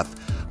Jan's death,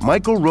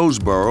 Michael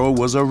Roseborough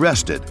was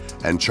arrested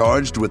and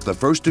charged with the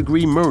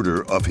first-degree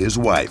murder of his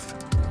wife.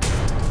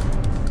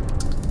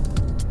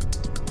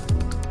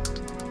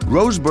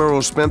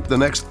 Roseborough spent the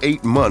next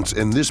 8 months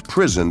in this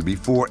prison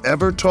before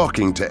ever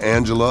talking to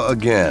Angela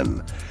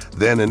again.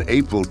 Then in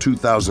April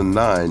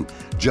 2009,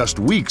 just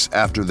weeks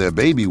after their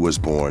baby was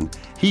born,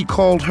 he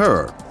called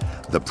her.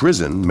 The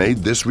prison made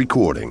this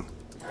recording.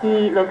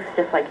 He looks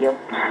just like you.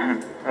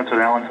 That's what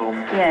Alan told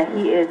me. Yeah,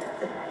 he is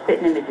a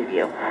spitting image of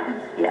you.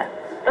 Yeah.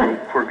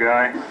 Poor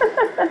guy.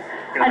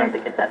 I don't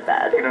think it's that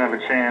bad. You don't have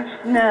a chance.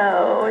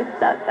 No,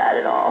 it's not bad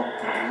at all.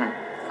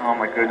 Oh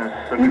my goodness,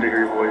 so good to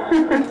hear your voice.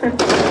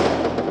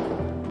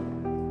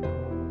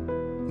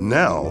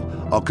 Now,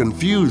 a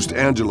confused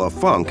Angela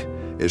Funk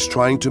is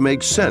trying to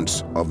make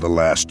sense of the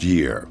last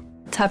year.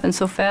 It's happened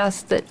so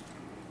fast that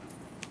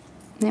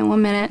And then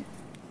 1 minute,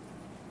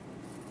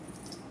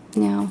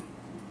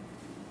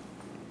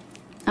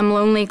 I'm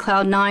lonely,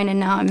 cloud 9, and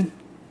now I'm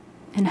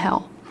in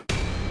hell.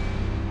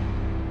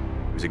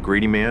 He was a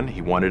greedy man.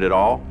 He wanted it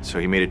all, so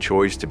he made a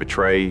choice to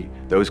betray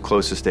those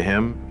closest to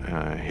him,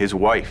 his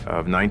wife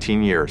of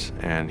 19 years,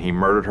 and he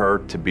murdered her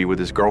to be with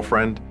his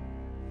girlfriend.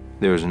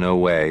 There was no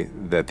way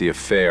that the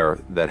affair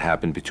that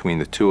happened between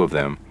the two of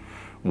them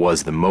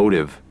was the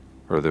motive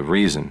or the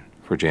reason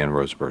for Jan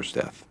Roseborough's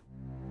death.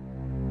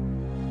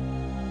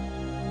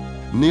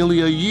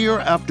 Nearly a year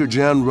after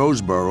Jan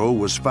Roseborough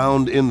was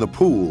found in the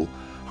pool,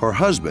 her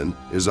husband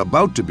is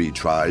about to be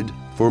tried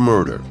for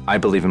murder. I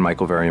believe in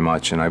Michael very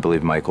much, and I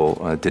believe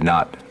Michael did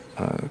not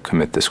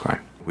commit this crime.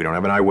 We don't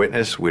have an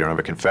eyewitness. We don't have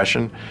a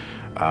confession.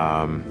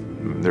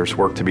 There's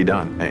work to be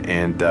done,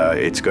 and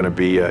it's going to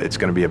be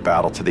a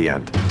battle to the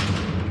end.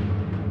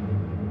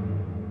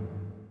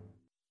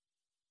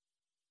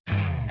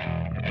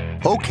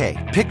 Okay,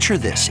 picture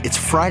this. It's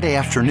Friday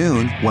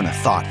afternoon when a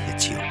thought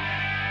hits you.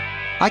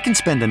 I can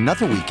spend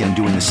another weekend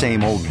doing the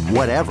same old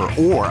whatever,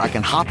 or I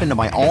can hop into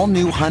my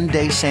all-new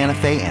Hyundai Santa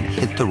Fe and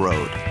hit the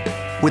road.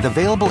 With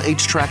available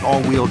H-Track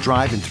all-wheel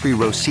drive and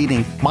 3-row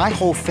seating, my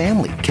whole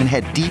family can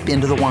head deep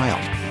into the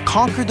wild.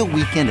 Conquer the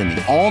weekend in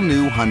the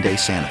all-new Hyundai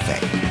Santa Fe.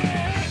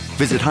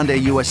 Visit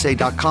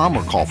HyundaiUSA.com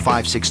or call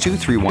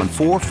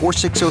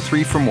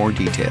 562-314-4603 for more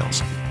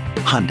details.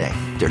 Hyundai,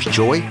 there's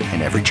joy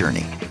in every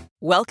journey.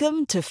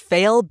 Welcome to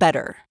Fail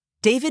Better,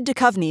 David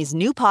Duchovny's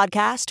new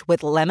podcast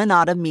with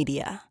Lemonada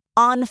Media.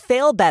 On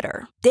Fail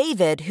Better,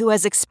 David, who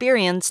has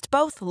experienced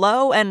both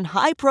low and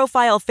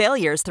high-profile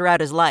failures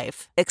throughout his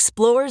life,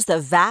 explores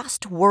the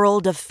vast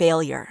world of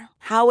failure,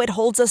 how it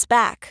holds us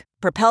back,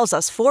 propels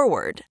us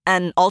forward,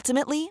 and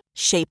ultimately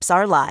shapes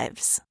our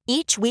lives.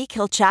 Each week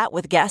he'll chat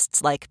with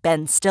guests like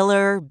Ben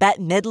Stiller, Bette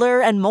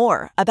Midler, and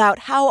more about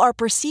how our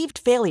perceived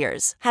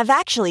failures have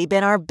actually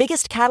been our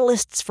biggest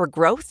catalysts for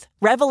growth,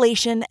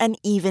 revelation, and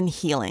even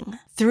healing.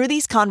 Through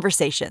these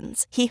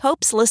conversations, he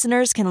hopes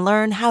listeners can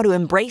learn how to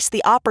embrace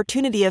the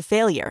opportunity of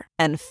failure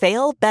and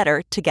fail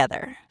better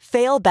together.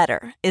 Fail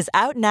Better is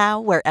out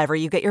now wherever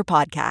you get your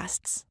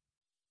podcasts.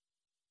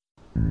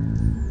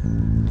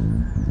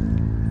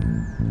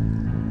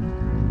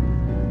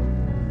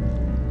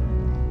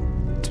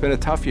 It's been a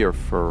tough year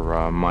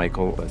for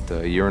Michael, but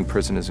a year in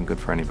prison isn't good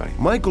for anybody.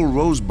 Michael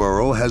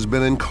Roseborough has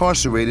been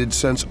incarcerated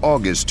since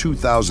August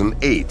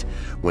 2008,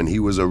 when he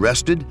was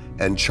arrested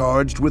and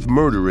charged with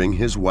murdering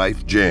his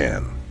wife,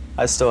 Jan.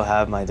 I still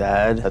have my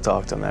dad. I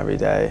talk to him every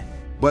day.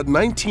 But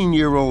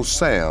 19-year-old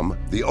Sam,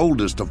 the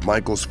oldest of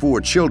Michael's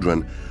 4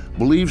 children,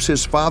 believes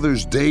his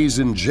father's days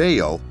in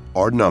jail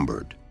are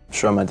numbered. I'm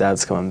sure my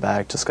dad's coming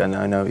back, just because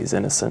I know he's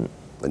innocent.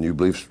 And you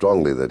believe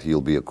strongly that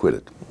he'll be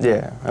acquitted?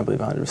 Yeah, I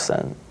believe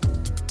 100%.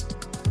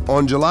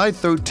 On July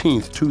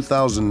 13,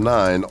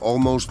 2009,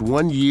 almost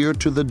 1 year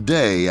to the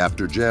day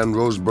after Jan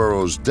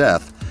Roseborough's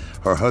death,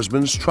 her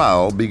husband's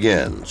trial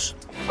begins.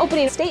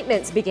 Opening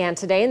statements began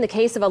today in the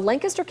case of a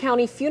Lancaster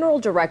County funeral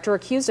director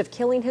accused of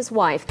killing his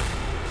wife.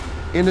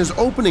 In his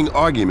opening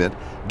argument,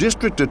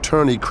 District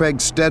Attorney Craig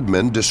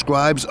Stedman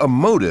describes a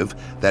motive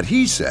that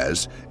he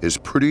says is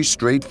pretty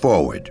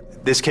straightforward.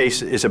 This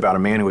case is about a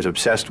man who was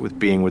obsessed with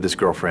being with his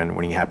girlfriend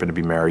when he happened to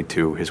be married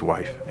to his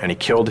wife, and he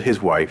killed his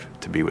wife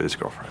to be with his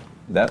girlfriend.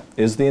 That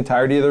is the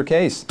entirety of their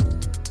case.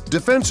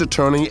 Defense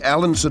attorney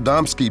Alan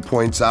Sodomsky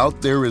points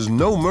out there is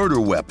no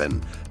murder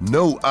weapon,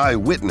 no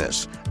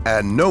eyewitness,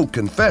 and no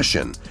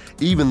confession.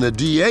 Even the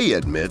DA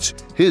admits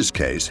his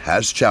case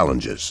has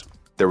challenges.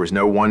 There was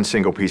no one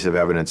single piece of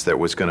evidence that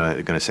was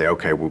gonna say,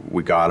 okay,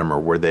 we got him or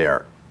we're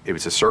there. It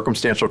was a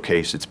circumstantial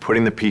case. It's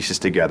putting the pieces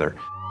together.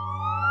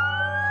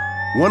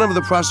 One of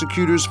the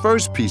prosecutor's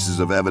first pieces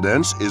of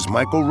evidence is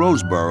Michael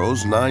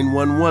Roseborough's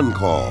 911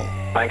 call.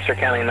 Lancaster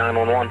County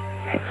 911.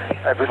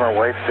 I believe my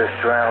wife just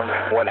drowned.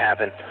 What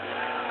happened?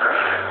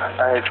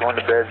 I had gone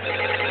to bed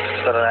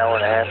about an hour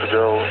and a half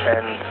ago,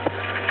 and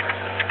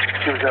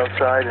she was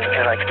outside,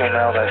 and I came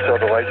out and I saw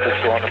the lights were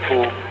still on the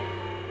pool.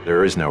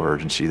 There is no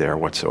urgency there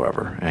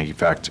whatsoever. And in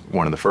fact,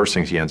 one of the first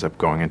things he ends up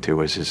going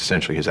into is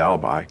essentially his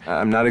alibi.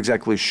 I'm not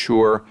exactly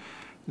sure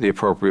the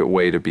appropriate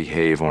way to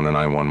behave on a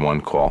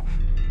 911 call.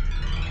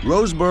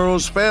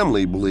 Roseborough's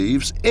family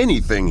believes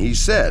anything he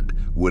said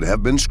would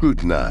have been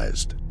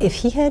scrutinized. If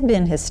he had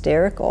been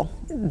hysterical,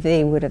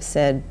 they would have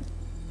said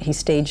he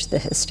staged the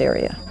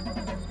hysteria.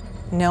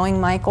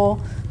 Knowing Michael,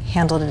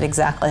 handled it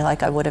exactly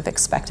like I would have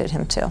expected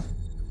him to.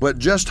 But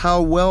just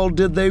how well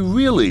did they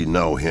really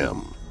know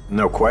him?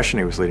 No question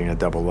he was leading a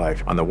double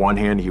life. On the one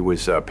hand, he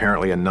was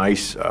apparently a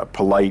nice,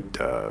 polite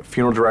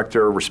funeral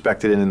director,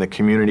 respected in the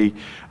community.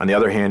 On the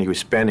other hand, he was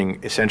spending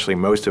essentially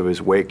most of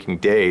his waking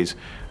days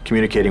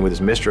communicating with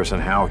his mistress on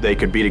how they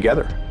could be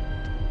together.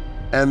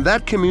 And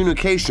that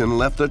communication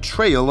left a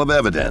trail of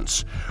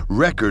evidence.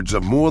 Records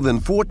of more than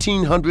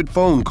 1,400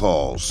 phone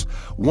calls,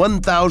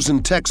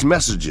 1,000 text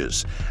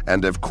messages,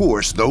 and of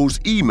course those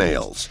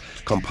emails,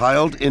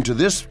 compiled into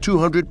this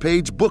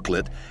 200-page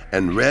booklet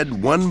and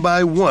read one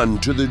by one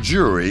to the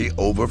jury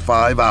over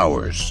 5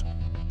 hours.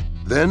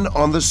 Then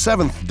on the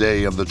 7th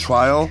day of the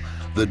trial,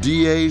 the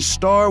DA's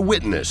star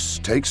witness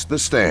takes the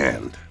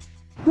stand.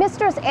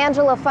 Mistress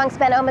Angela Funk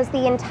spent almost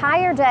the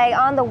entire day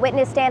on the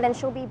witness stand, and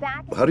she'll be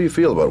back. How do you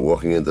feel about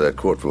walking into that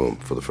courtroom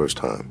for the first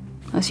time?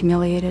 I was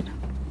humiliated.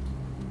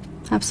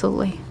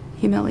 Absolutely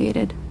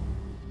humiliated.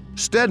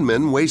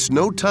 Stedman wastes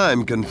no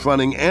time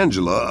confronting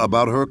Angela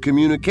about her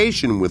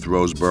communication with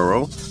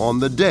Roseboro on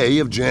the day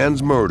of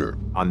Jan's murder.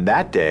 On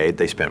that day,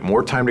 they spent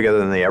more time together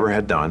than they ever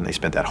had done. They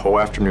spent that whole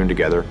afternoon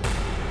together.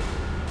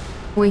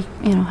 We,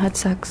 had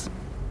sex.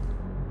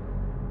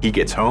 He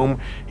gets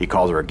home, he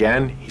calls her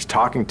again, he's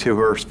talking to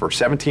her for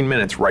 17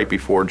 minutes right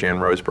before Jan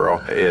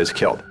Roseboro is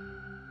killed.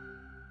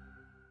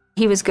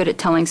 He was good at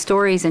telling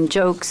stories and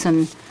jokes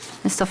and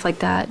stuff like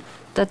that.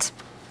 That's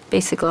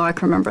basically all I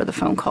can remember the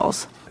phone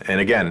calls. And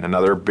again,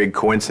 another big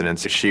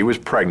coincidence, she was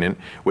pregnant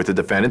with the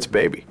defendant's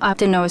baby. I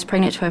didn't know I was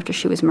pregnant until after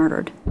she was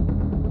murdered.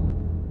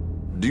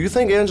 Do you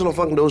think Angela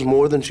Funk knows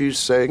more than she's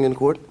saying in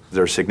court?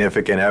 There's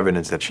significant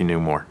evidence that she knew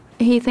more.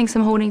 He thinks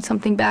I'm holding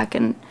something back,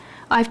 and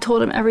I've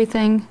told him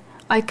everything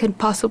I could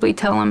possibly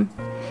tell him.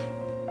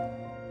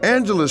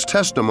 Angela's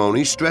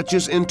testimony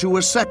stretches into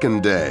a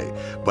second day,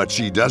 but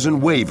she doesn't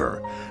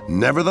waver.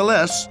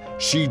 Nevertheless,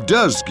 she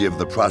does give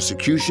the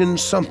prosecution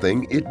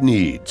something it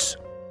needs.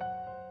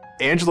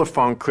 Angela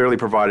Funk clearly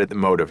provided the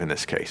motive in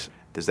this case.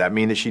 Does that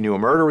mean that she knew a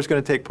murder was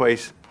going to take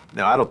place?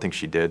 No, I don't think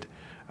she did.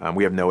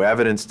 We have no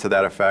evidence to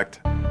that effect.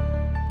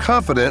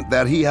 Confident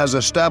that he has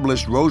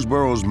established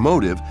Roseboro's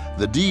motive,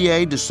 the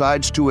DA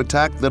decides to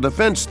attack the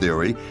defense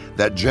theory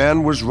that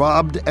Jan was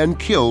robbed and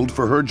killed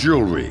for her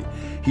jewelry.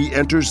 He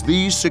enters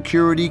these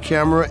security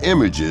camera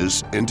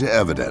images into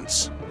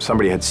evidence.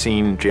 Somebody had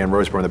seen Jan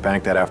Roseboro in the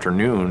bank that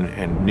afternoon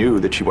and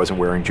knew that she wasn't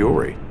wearing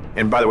jewelry.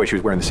 And by the way, she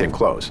was wearing the same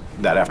clothes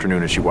that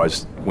afternoon as she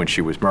was when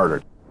she was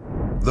murdered.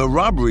 The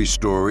robbery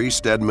story,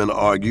 Stedman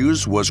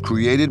argues, was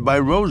created by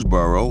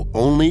Roseboro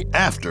only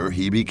after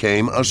he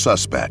became a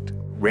suspect.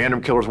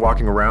 Random killers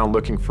walking around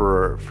looking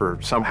for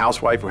some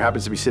housewife who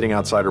happens to be sitting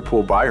outside her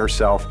pool by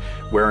herself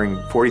wearing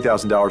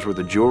 $40,000 worth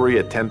of jewelry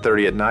at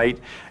 10:30 at night.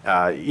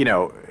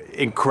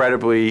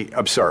 Incredibly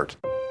absurd.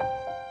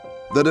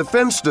 The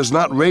defense does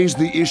not raise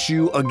the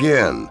issue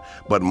again,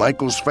 but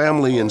Michael's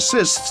family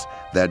insists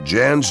that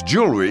Jan's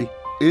jewelry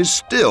is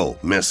still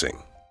missing.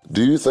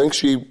 Do you think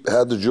she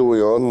had the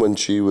jewelry on when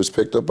she was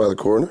picked up by the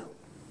coroner?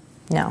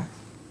 No.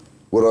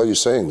 What are you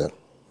saying then?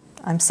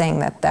 I'm saying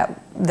that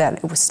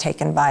it was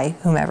taken by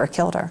whomever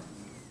killed her.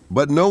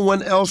 But no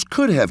one else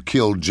could have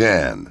killed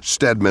Jan,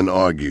 Stedman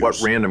argues.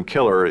 What random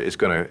killer is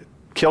going to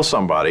kill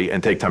somebody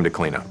and take time to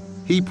clean up?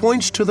 He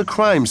points to the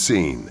crime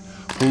scene.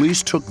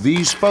 Police took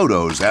these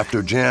photos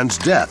after Jan's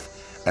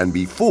death and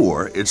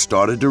before it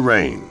started to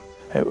rain.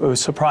 It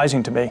was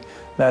surprising to me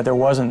that there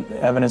wasn't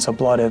evidence of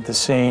blood at the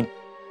scene.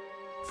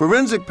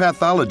 Forensic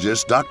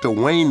pathologist Dr.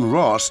 Wayne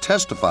Ross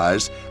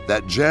testifies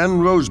that Jan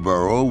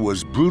Roseboro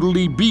was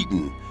brutally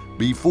beaten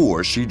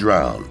before she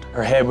drowned.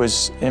 Her head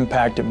was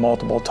impacted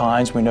multiple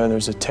times. We know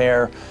there's a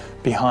tear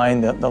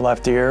behind the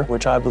left ear,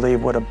 which I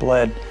believe would have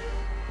bled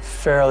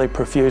fairly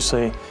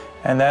profusely,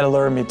 and that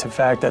alerted me to the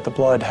fact that the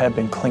blood had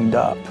been cleaned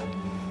up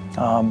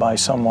by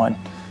someone.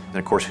 And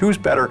of course, who's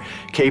better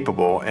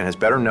capable and has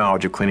better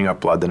knowledge of cleaning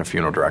up blood than a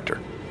funeral director?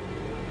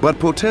 But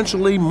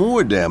potentially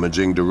more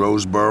damaging to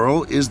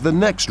Roseboro is the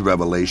next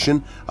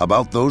revelation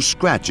about those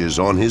scratches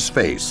on his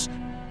face.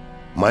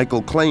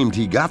 Michael claimed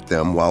he got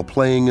them while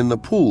playing in the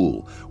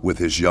pool with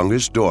his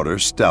youngest daughter,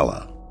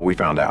 Stella. We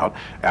found out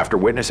after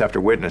witness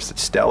that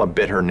Stella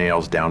bit her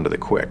nails down to the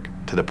quick,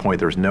 to the point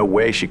there was no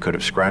way she could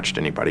have scratched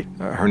anybody.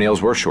 Her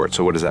nails were short,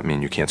 so what does that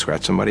mean? You can't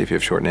scratch somebody if you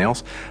have short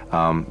nails?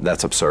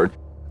 That's absurd.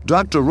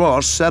 Dr.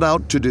 Ross set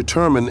out to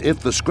determine if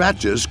the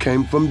scratches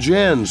came from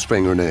Jan's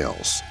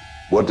fingernails.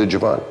 What did you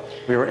find?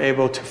 We were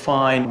able to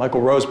find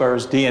Michael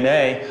Roseboro's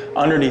DNA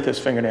underneath his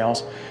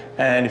fingernails,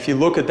 and if you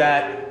look at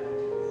that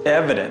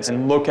evidence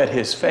and look at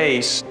his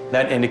face,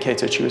 that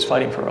indicates that she was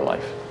fighting for her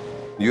life.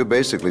 You're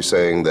basically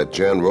saying that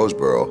Jan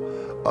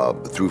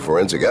Roseboro, through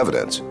forensic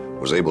evidence,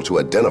 was able to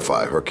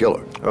identify her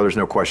killer. Oh, there's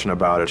no question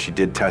about it. She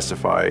did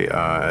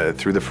testify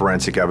through the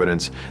forensic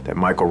evidence that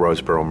Michael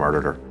Roseboro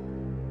murdered her.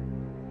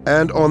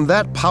 And on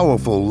that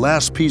powerful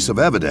last piece of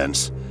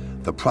evidence,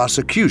 the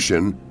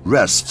prosecution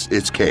rests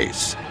its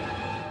case.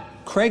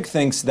 Craig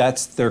thinks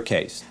that's their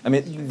case. I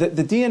mean, the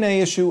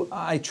DNA issue,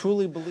 I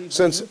truly believe...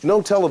 Since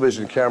no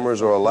television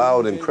cameras are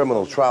allowed in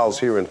criminal trials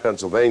here in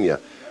Pennsylvania,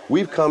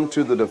 we've come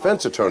to the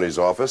defense attorney's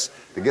office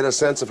to get a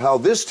sense of how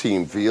this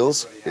team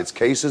feels its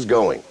case is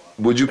going.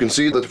 Would you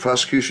concede that the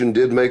prosecution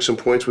did make some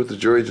points with the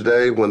jury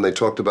today when they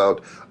talked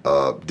about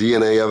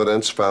DNA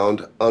evidence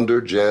found under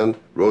Jan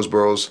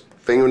Roseboro's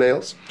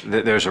fingernails?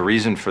 There's a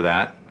reason for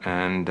that,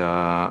 and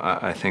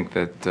I think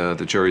that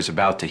the jury's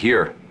about to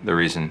hear the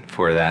reason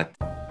for that.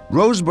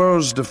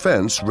 Roseboro's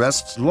defense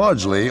rests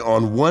largely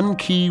on one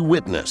key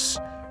witness,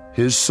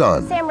 his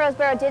son. Sam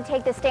Roseboro did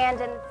take the stand,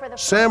 and for the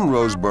Sam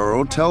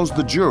Roseboro tells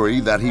the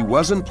jury that he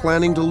wasn't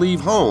planning to leave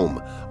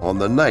home on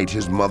the night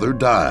his mother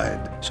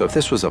died. So if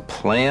this was a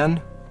plan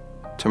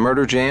to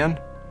murder Jan,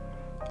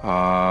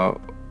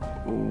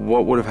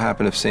 what would have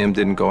happened if Sam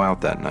didn't go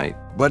out that night?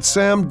 But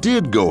Sam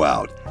did go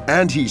out,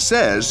 and he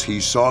says he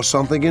saw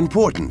something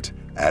important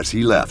as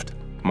he left.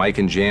 Mike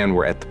and Jan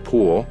were at the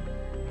pool.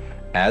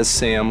 As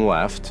Sam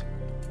left,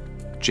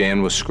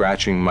 Jan was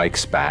scratching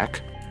Mike's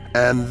back.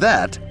 And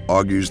that,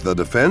 argues the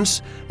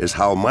defense, is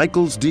how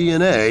Michael's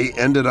DNA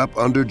ended up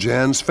under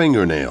Jan's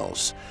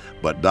fingernails.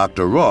 But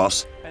Dr.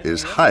 Ross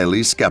is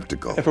highly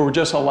skeptical. If it were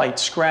just a light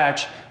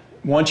scratch,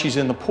 once she's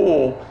in the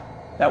pool,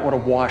 that would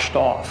have washed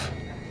off.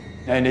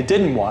 And it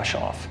didn't wash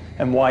off.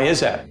 And why is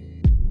that?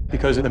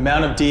 Because the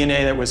amount of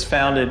DNA that was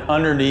found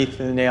underneath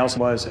the nails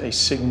was a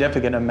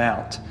significant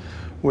amount,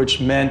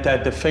 which meant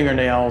that the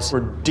fingernails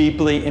were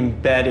deeply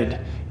embedded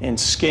in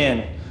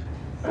skin.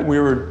 We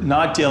were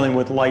not dealing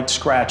with light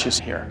scratches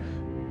here.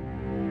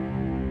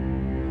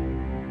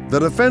 The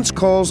defense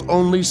calls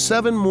only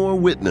 7 more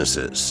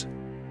witnesses.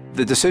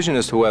 The decision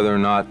as to whether or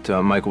not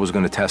Michael was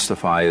going to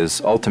testify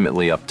is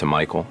ultimately up to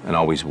Michael, and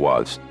always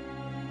was.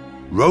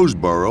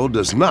 Roseboro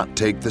does not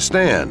take the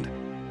stand,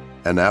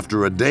 and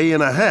after a day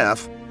and a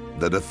half,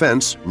 the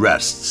defense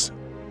rests.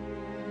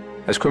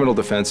 As criminal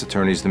defense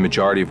attorneys, the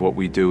majority of what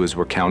we do is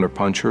we're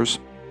counterpunchers.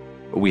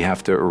 We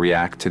have to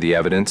react to the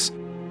evidence.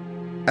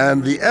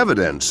 And the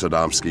evidence,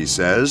 Sodomsky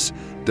says,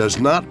 does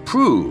not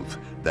prove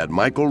that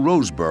Michael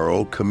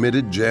Roseboro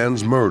committed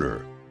Jan's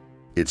murder.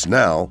 It's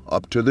now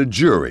up to the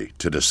jury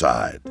to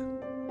decide.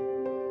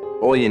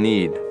 All you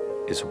need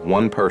is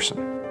one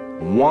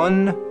person.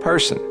 One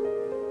person.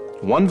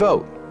 One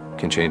vote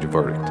can change a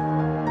verdict.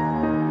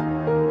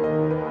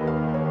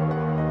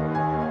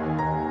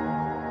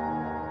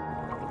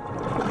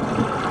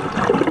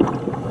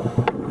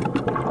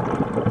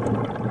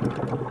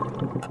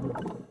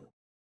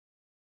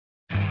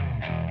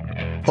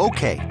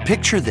 Okay,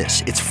 picture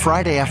this. It's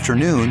Friday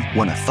afternoon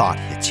when a thought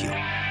hits you.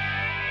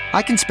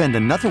 I can spend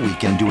another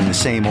weekend doing the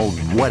same old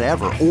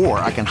whatever, or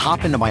I can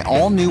hop into my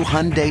all-new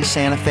Hyundai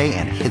Santa Fe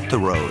and hit the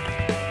road.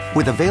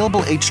 With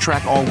available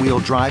H-Track all-wheel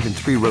drive and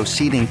 3-row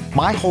seating,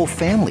 my whole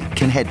family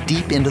can head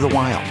deep into the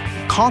wild.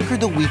 Conquer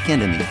the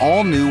weekend in the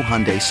all-new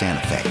Hyundai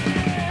Santa Fe.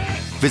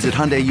 Visit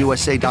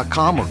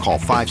HyundaiUSA.com or call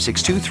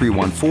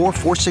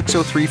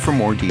 562-314-4603 for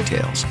more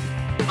details.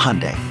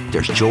 Hyundai,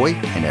 there's joy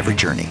in every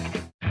journey.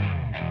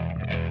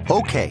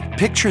 Okay,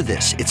 picture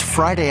this. It's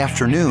Friday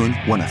afternoon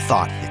when a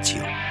thought hits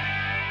you.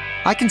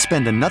 I can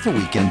spend another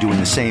weekend doing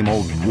the same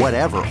old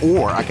whatever,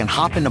 or I can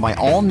hop into my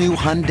all-new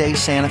Hyundai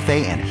Santa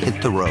Fe and hit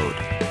the road.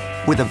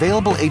 With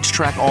available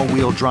H-Track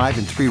all-wheel drive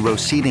and 3-row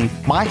seating,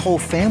 my whole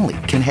family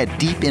can head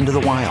deep into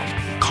the wild.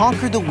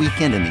 Conquer the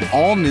weekend in the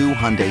all-new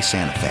Hyundai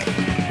Santa Fe.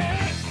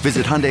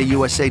 Visit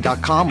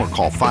HyundaiUSA.com or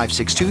call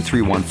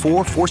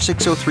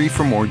 562-314-4603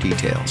 for more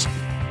details.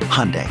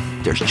 Hyundai,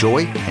 there's joy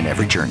in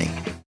every journey.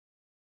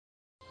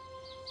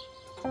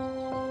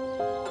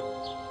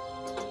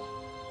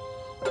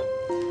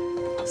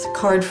 It's a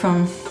card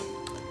from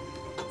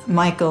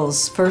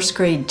Michael's first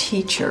grade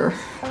teacher.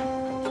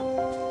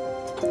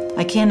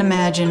 I can't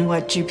imagine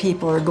what you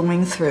people are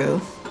going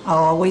through.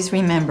 I'll always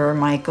remember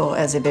Michael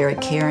as a very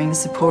caring,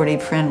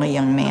 supportive, friendly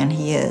young man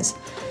he is.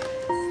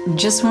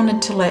 Just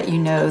wanted to let you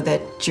know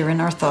that you're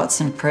in our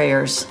thoughts and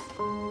prayers.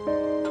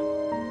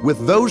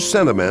 With those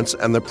sentiments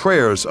and the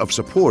prayers of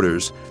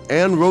supporters,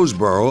 Ann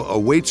Roseboro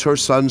awaits her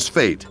son's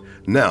fate,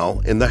 now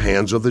in the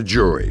hands of the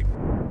jury.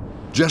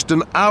 Just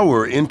an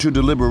hour into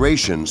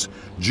deliberations,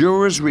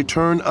 jurors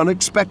return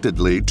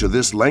unexpectedly to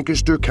this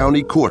Lancaster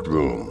County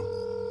courtroom.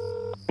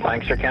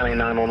 Lancaster County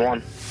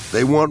 911.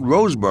 They want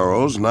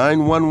Roseboro's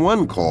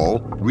 911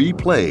 call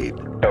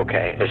replayed.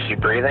 Okay, is she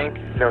breathing?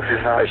 No,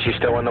 she's not. Is she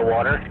still in the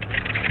water?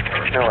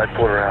 No, I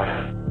pulled her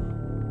out.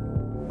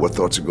 What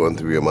thoughts are going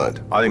through your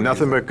mind? I think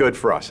nothing but good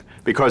for us,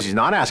 because he's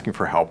not asking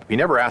for help. He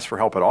never asked for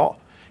help at all.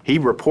 He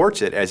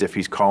reports it as if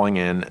he's calling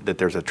in that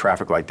there's a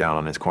traffic light down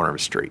on his corner of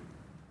his street.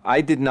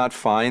 I did not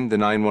find the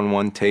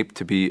 911 tape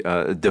to be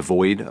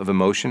devoid of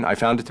emotion. I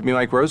found it to be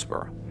Mike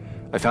Roseboro.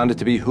 I found it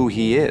to be who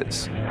he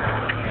is.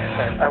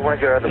 I want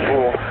to get her out of the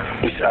pool.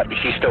 Is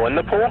she still in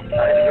the pool?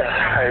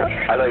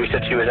 I thought you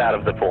said she was out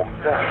of the pool.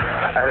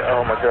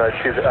 Oh my God,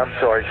 I'm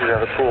sorry, she's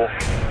out of the pool.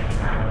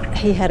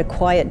 He had a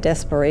quiet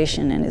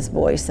desperation in his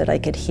voice that I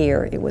could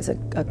hear. It was a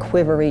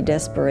quivery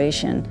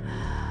desperation.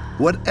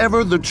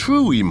 Whatever the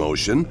true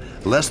emotion,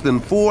 less than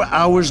 4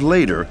 hours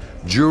later,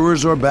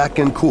 jurors are back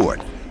in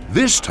court,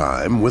 this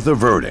time with a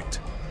verdict.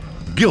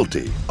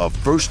 Guilty of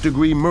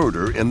first-degree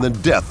murder in the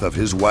death of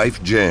his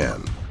wife,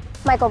 Jan.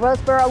 Michael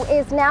Roseboro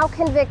is now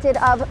convicted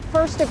of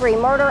first-degree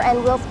murder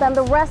and will spend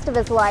the rest of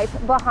his life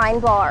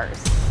behind bars.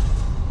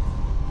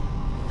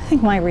 I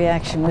think my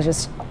reaction was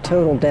just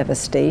total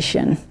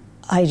devastation.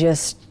 I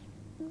just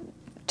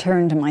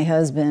turned to my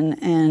husband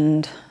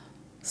and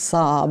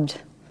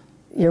sobbed.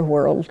 Your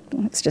world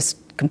was just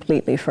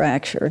completely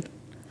fractured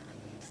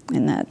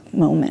in that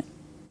moment.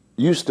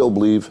 You still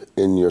believe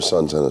in your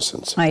son's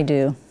innocence? I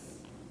do,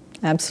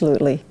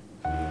 absolutely.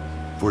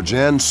 For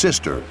Jan's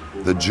sister,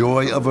 the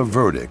joy of a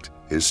verdict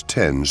is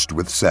tinged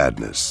with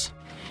sadness.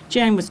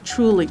 Jan was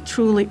truly,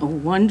 truly a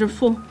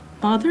wonderful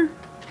mother,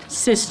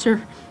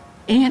 sister,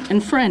 aunt,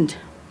 and friend.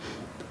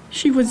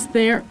 She was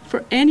there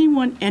for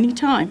anyone,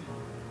 anytime.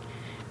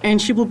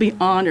 And she will be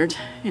honored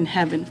in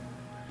heaven.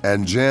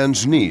 And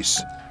Jan's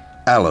niece,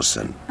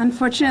 Allison.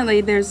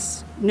 Unfortunately,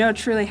 there's no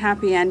truly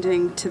happy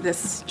ending to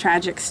this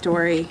tragic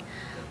story.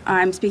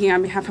 I'm speaking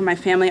on behalf of my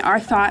family. Our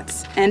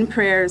thoughts and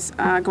prayers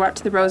go out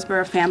to the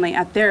Roseboro family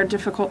at their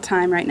difficult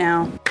time right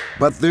now.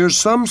 But there's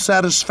some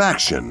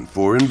satisfaction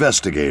for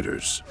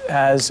investigators.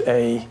 As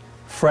a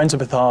forensic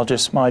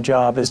pathologist, my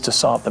job is to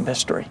solve the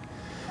mystery.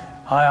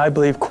 I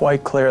believe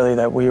quite clearly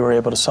that we were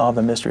able to solve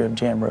the mystery of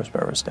Jan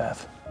Roseboro's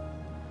death.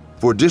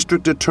 For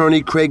District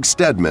Attorney Craig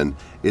Stedman,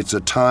 it's a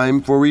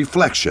time for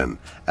reflection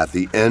at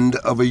the end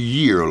of a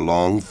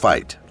year-long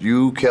fight.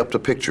 You kept a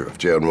picture of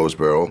Jan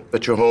Roseboro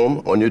at your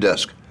home on your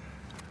desk.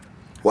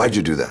 Why'd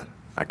you do that?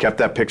 I kept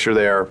that picture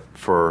there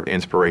for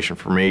inspiration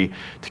for me,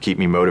 to keep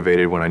me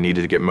motivated when I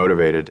needed to get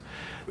motivated.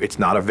 It's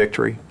not a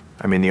victory.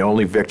 I mean, the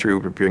only victory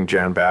would bring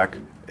Jan back,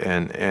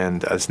 and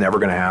it's never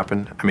going to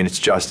happen. I mean, it's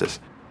justice.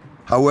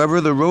 However,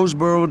 the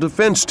Roseboro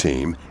defense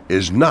team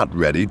is not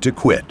ready to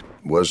quit.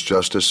 Was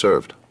justice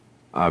served?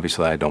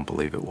 Obviously, I don't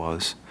believe it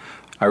was.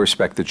 I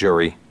respect the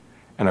jury,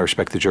 and I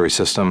respect the jury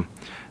system.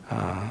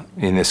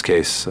 In this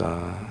case,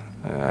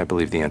 I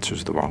believe the answer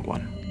is the wrong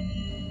one.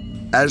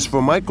 As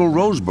for Michael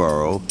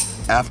Roseboro,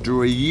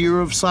 after a year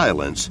of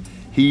silence,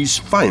 he's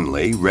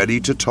finally ready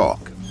to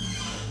talk.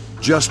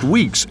 Just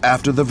weeks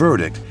after the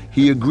verdict,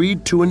 he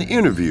agreed to an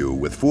interview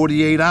with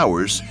 48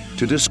 Hours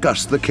to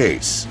discuss the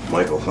case.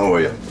 Michael, how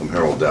are you? I'm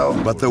Harold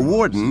Dow. But the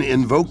warden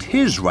invoked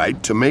his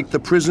right to make the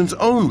prison's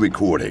own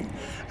recording,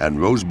 and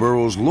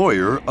Roseboro's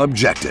lawyer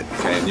objected.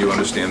 Okay, and you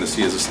understand this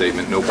as a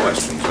statement, no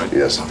questions, right?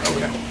 Yes.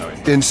 Okay. All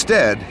right.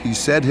 Instead, he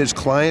said his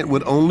client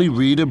would only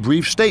read a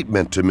brief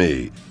statement to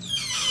me,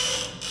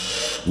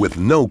 with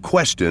no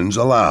questions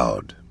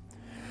allowed.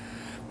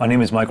 My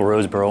name is Michael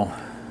Roseboro.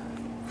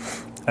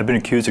 I've been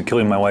accused of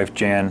killing my wife,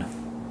 Jan,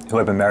 who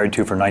I've been married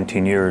to for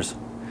 19 years.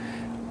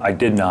 I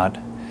did not,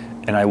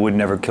 and I would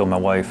never kill my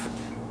wife.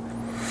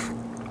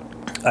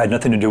 I had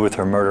nothing to do with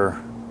her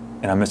murder,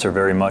 and I miss her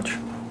very much.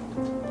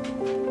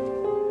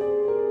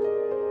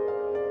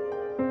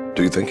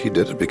 Do you think he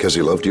did it because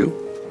he loved you?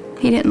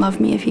 He didn't love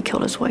me if he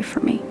killed his wife for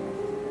me.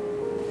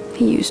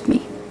 He used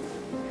me.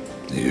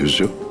 He used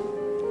you?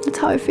 That's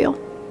how I feel.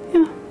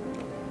 Yeah.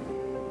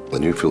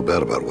 Then you feel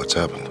bad about what's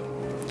happened.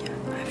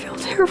 I feel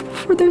terrible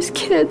for those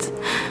kids.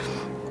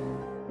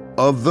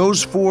 Of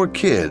those 4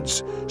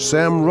 kids,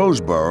 Sam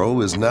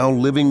Roseboro is now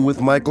living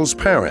with Michael's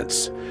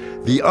parents.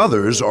 The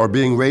others are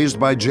being raised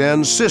by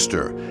Jan's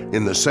sister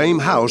in the same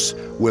house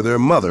where their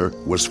mother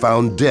was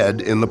found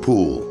dead in the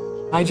pool.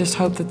 I just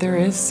hope that there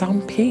is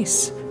some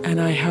peace,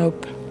 and I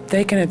hope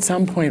they can at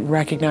some point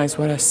recognize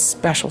what a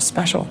special,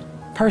 special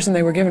person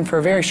they were given for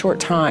a very short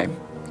time.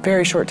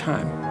 Very short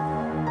time.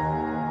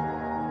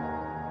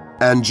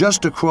 And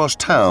just across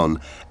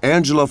town,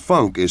 Angela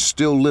Funk is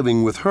still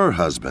living with her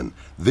husband,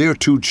 their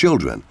 2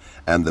 children,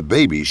 and the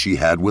baby she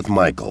had with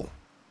Michael.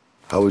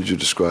 How would you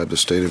describe the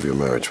state of your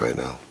marriage right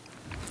now?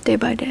 Day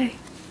by day.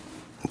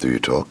 Do you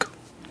talk?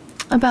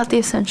 About the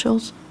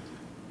essentials.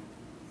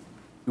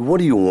 What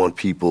do you want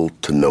people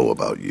to know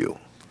about you?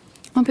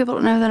 I want people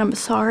to know that I'm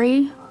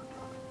sorry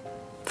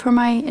for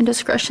my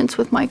indiscretions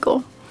with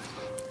Michael.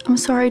 I'm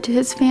sorry to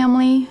his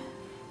family,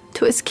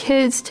 to his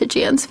kids, to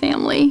Jan's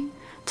family,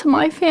 to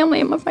my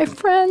family and my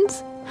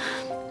friends.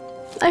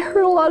 I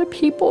hurt a lot of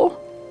people,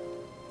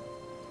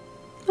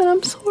 and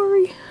I'm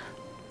sorry.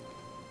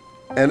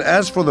 And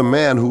as for the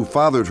man who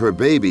fathered her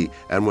baby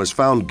and was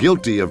found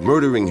guilty of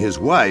murdering his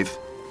wife...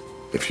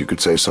 If you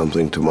could say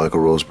something to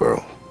Michael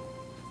Roseboro,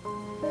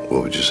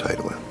 what would you say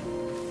to him?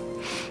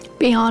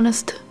 Be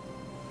honest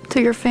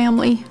to your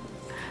family,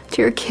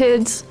 to your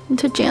kids, and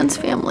to Jan's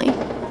family.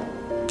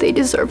 They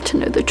deserve to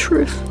know the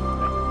truth.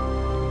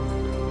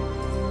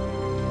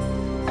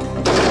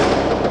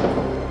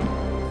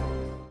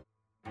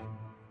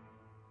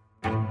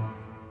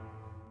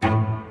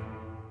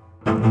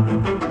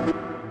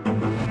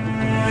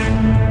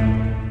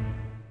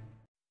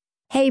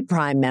 Hey,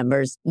 Prime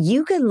members,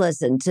 you can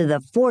listen to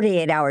the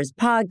 48 Hours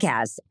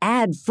podcast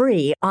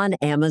ad-free on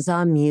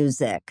Amazon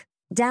Music.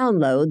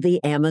 Download the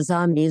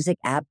Amazon Music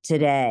app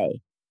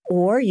today.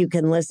 Or you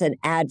can listen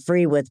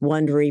ad-free with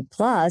Wondery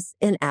Plus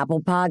in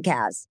Apple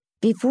Podcasts.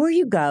 Before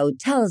you go,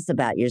 tell us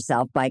about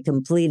yourself by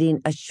completing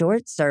a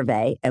short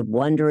survey at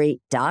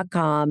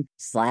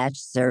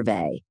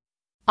Wondery.com/survey.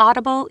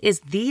 Audible is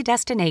the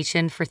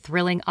destination for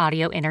thrilling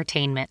audio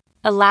entertainment.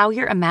 Allow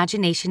your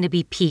imagination to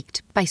be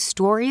piqued by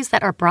stories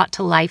that are brought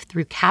to life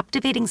through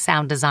captivating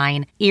sound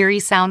design, eerie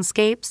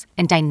soundscapes,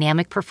 and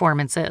dynamic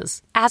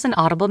performances. As an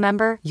Audible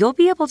member, you'll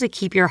be able to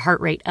keep your heart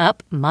rate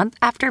up month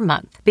after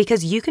month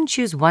because you can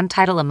choose one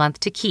title a month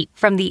to keep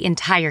from the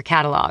entire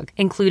catalog,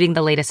 including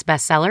the latest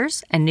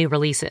bestsellers and new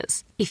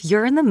releases. If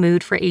you're in the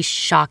mood for a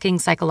shocking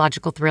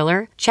psychological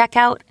thriller, check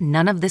out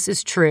None of This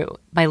Is True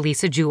by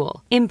Lisa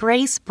Jewell.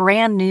 Embrace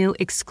brand new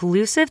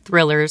exclusive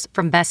thrillers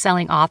from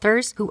best-selling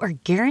authors who are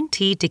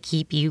guaranteed to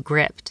keep you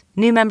gripped.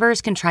 New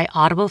members can try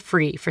Audible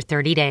free for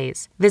 30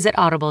 days. Visit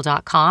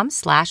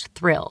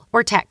audible.com/thrill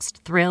or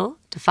text thrill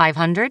to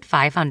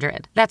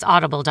 500-500. That's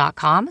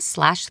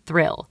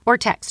audible.com/thrill or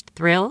text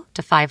thrill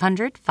to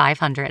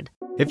 500-500.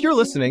 If you're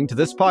listening to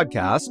this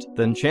podcast,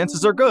 then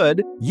chances are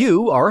good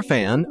you are a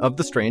fan of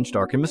The Strange,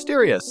 Dark, and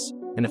Mysterious.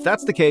 And if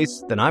that's the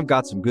case, then I've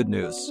got some good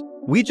news.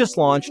 We just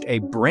launched a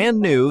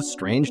brand new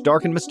Strange,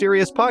 Dark, and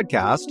Mysterious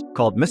podcast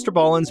called Mr.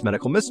 Ballen's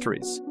Medical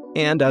Mysteries.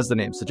 And as the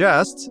name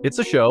suggests, it's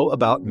a show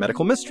about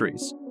medical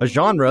mysteries, a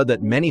genre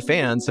that many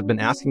fans have been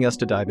asking us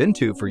to dive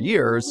into for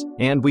years,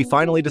 and we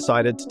finally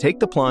decided to take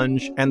the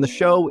plunge, and the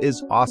show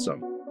is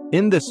awesome.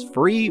 In this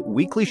free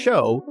weekly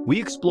show, we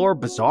explore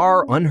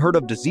bizarre, unheard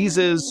of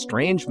diseases,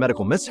 strange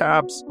medical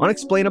mishaps,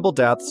 unexplainable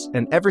deaths,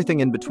 and everything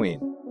in between.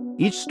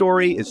 Each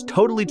story is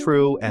totally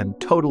true and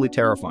totally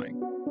terrifying.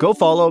 Go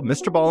follow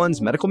Mr.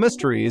 Ballen's Medical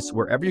Mysteries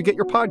wherever you get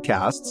your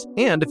podcasts,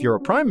 and if you're a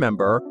Prime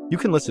member, you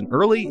can listen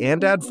early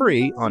and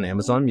ad-free on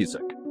Amazon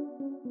Music.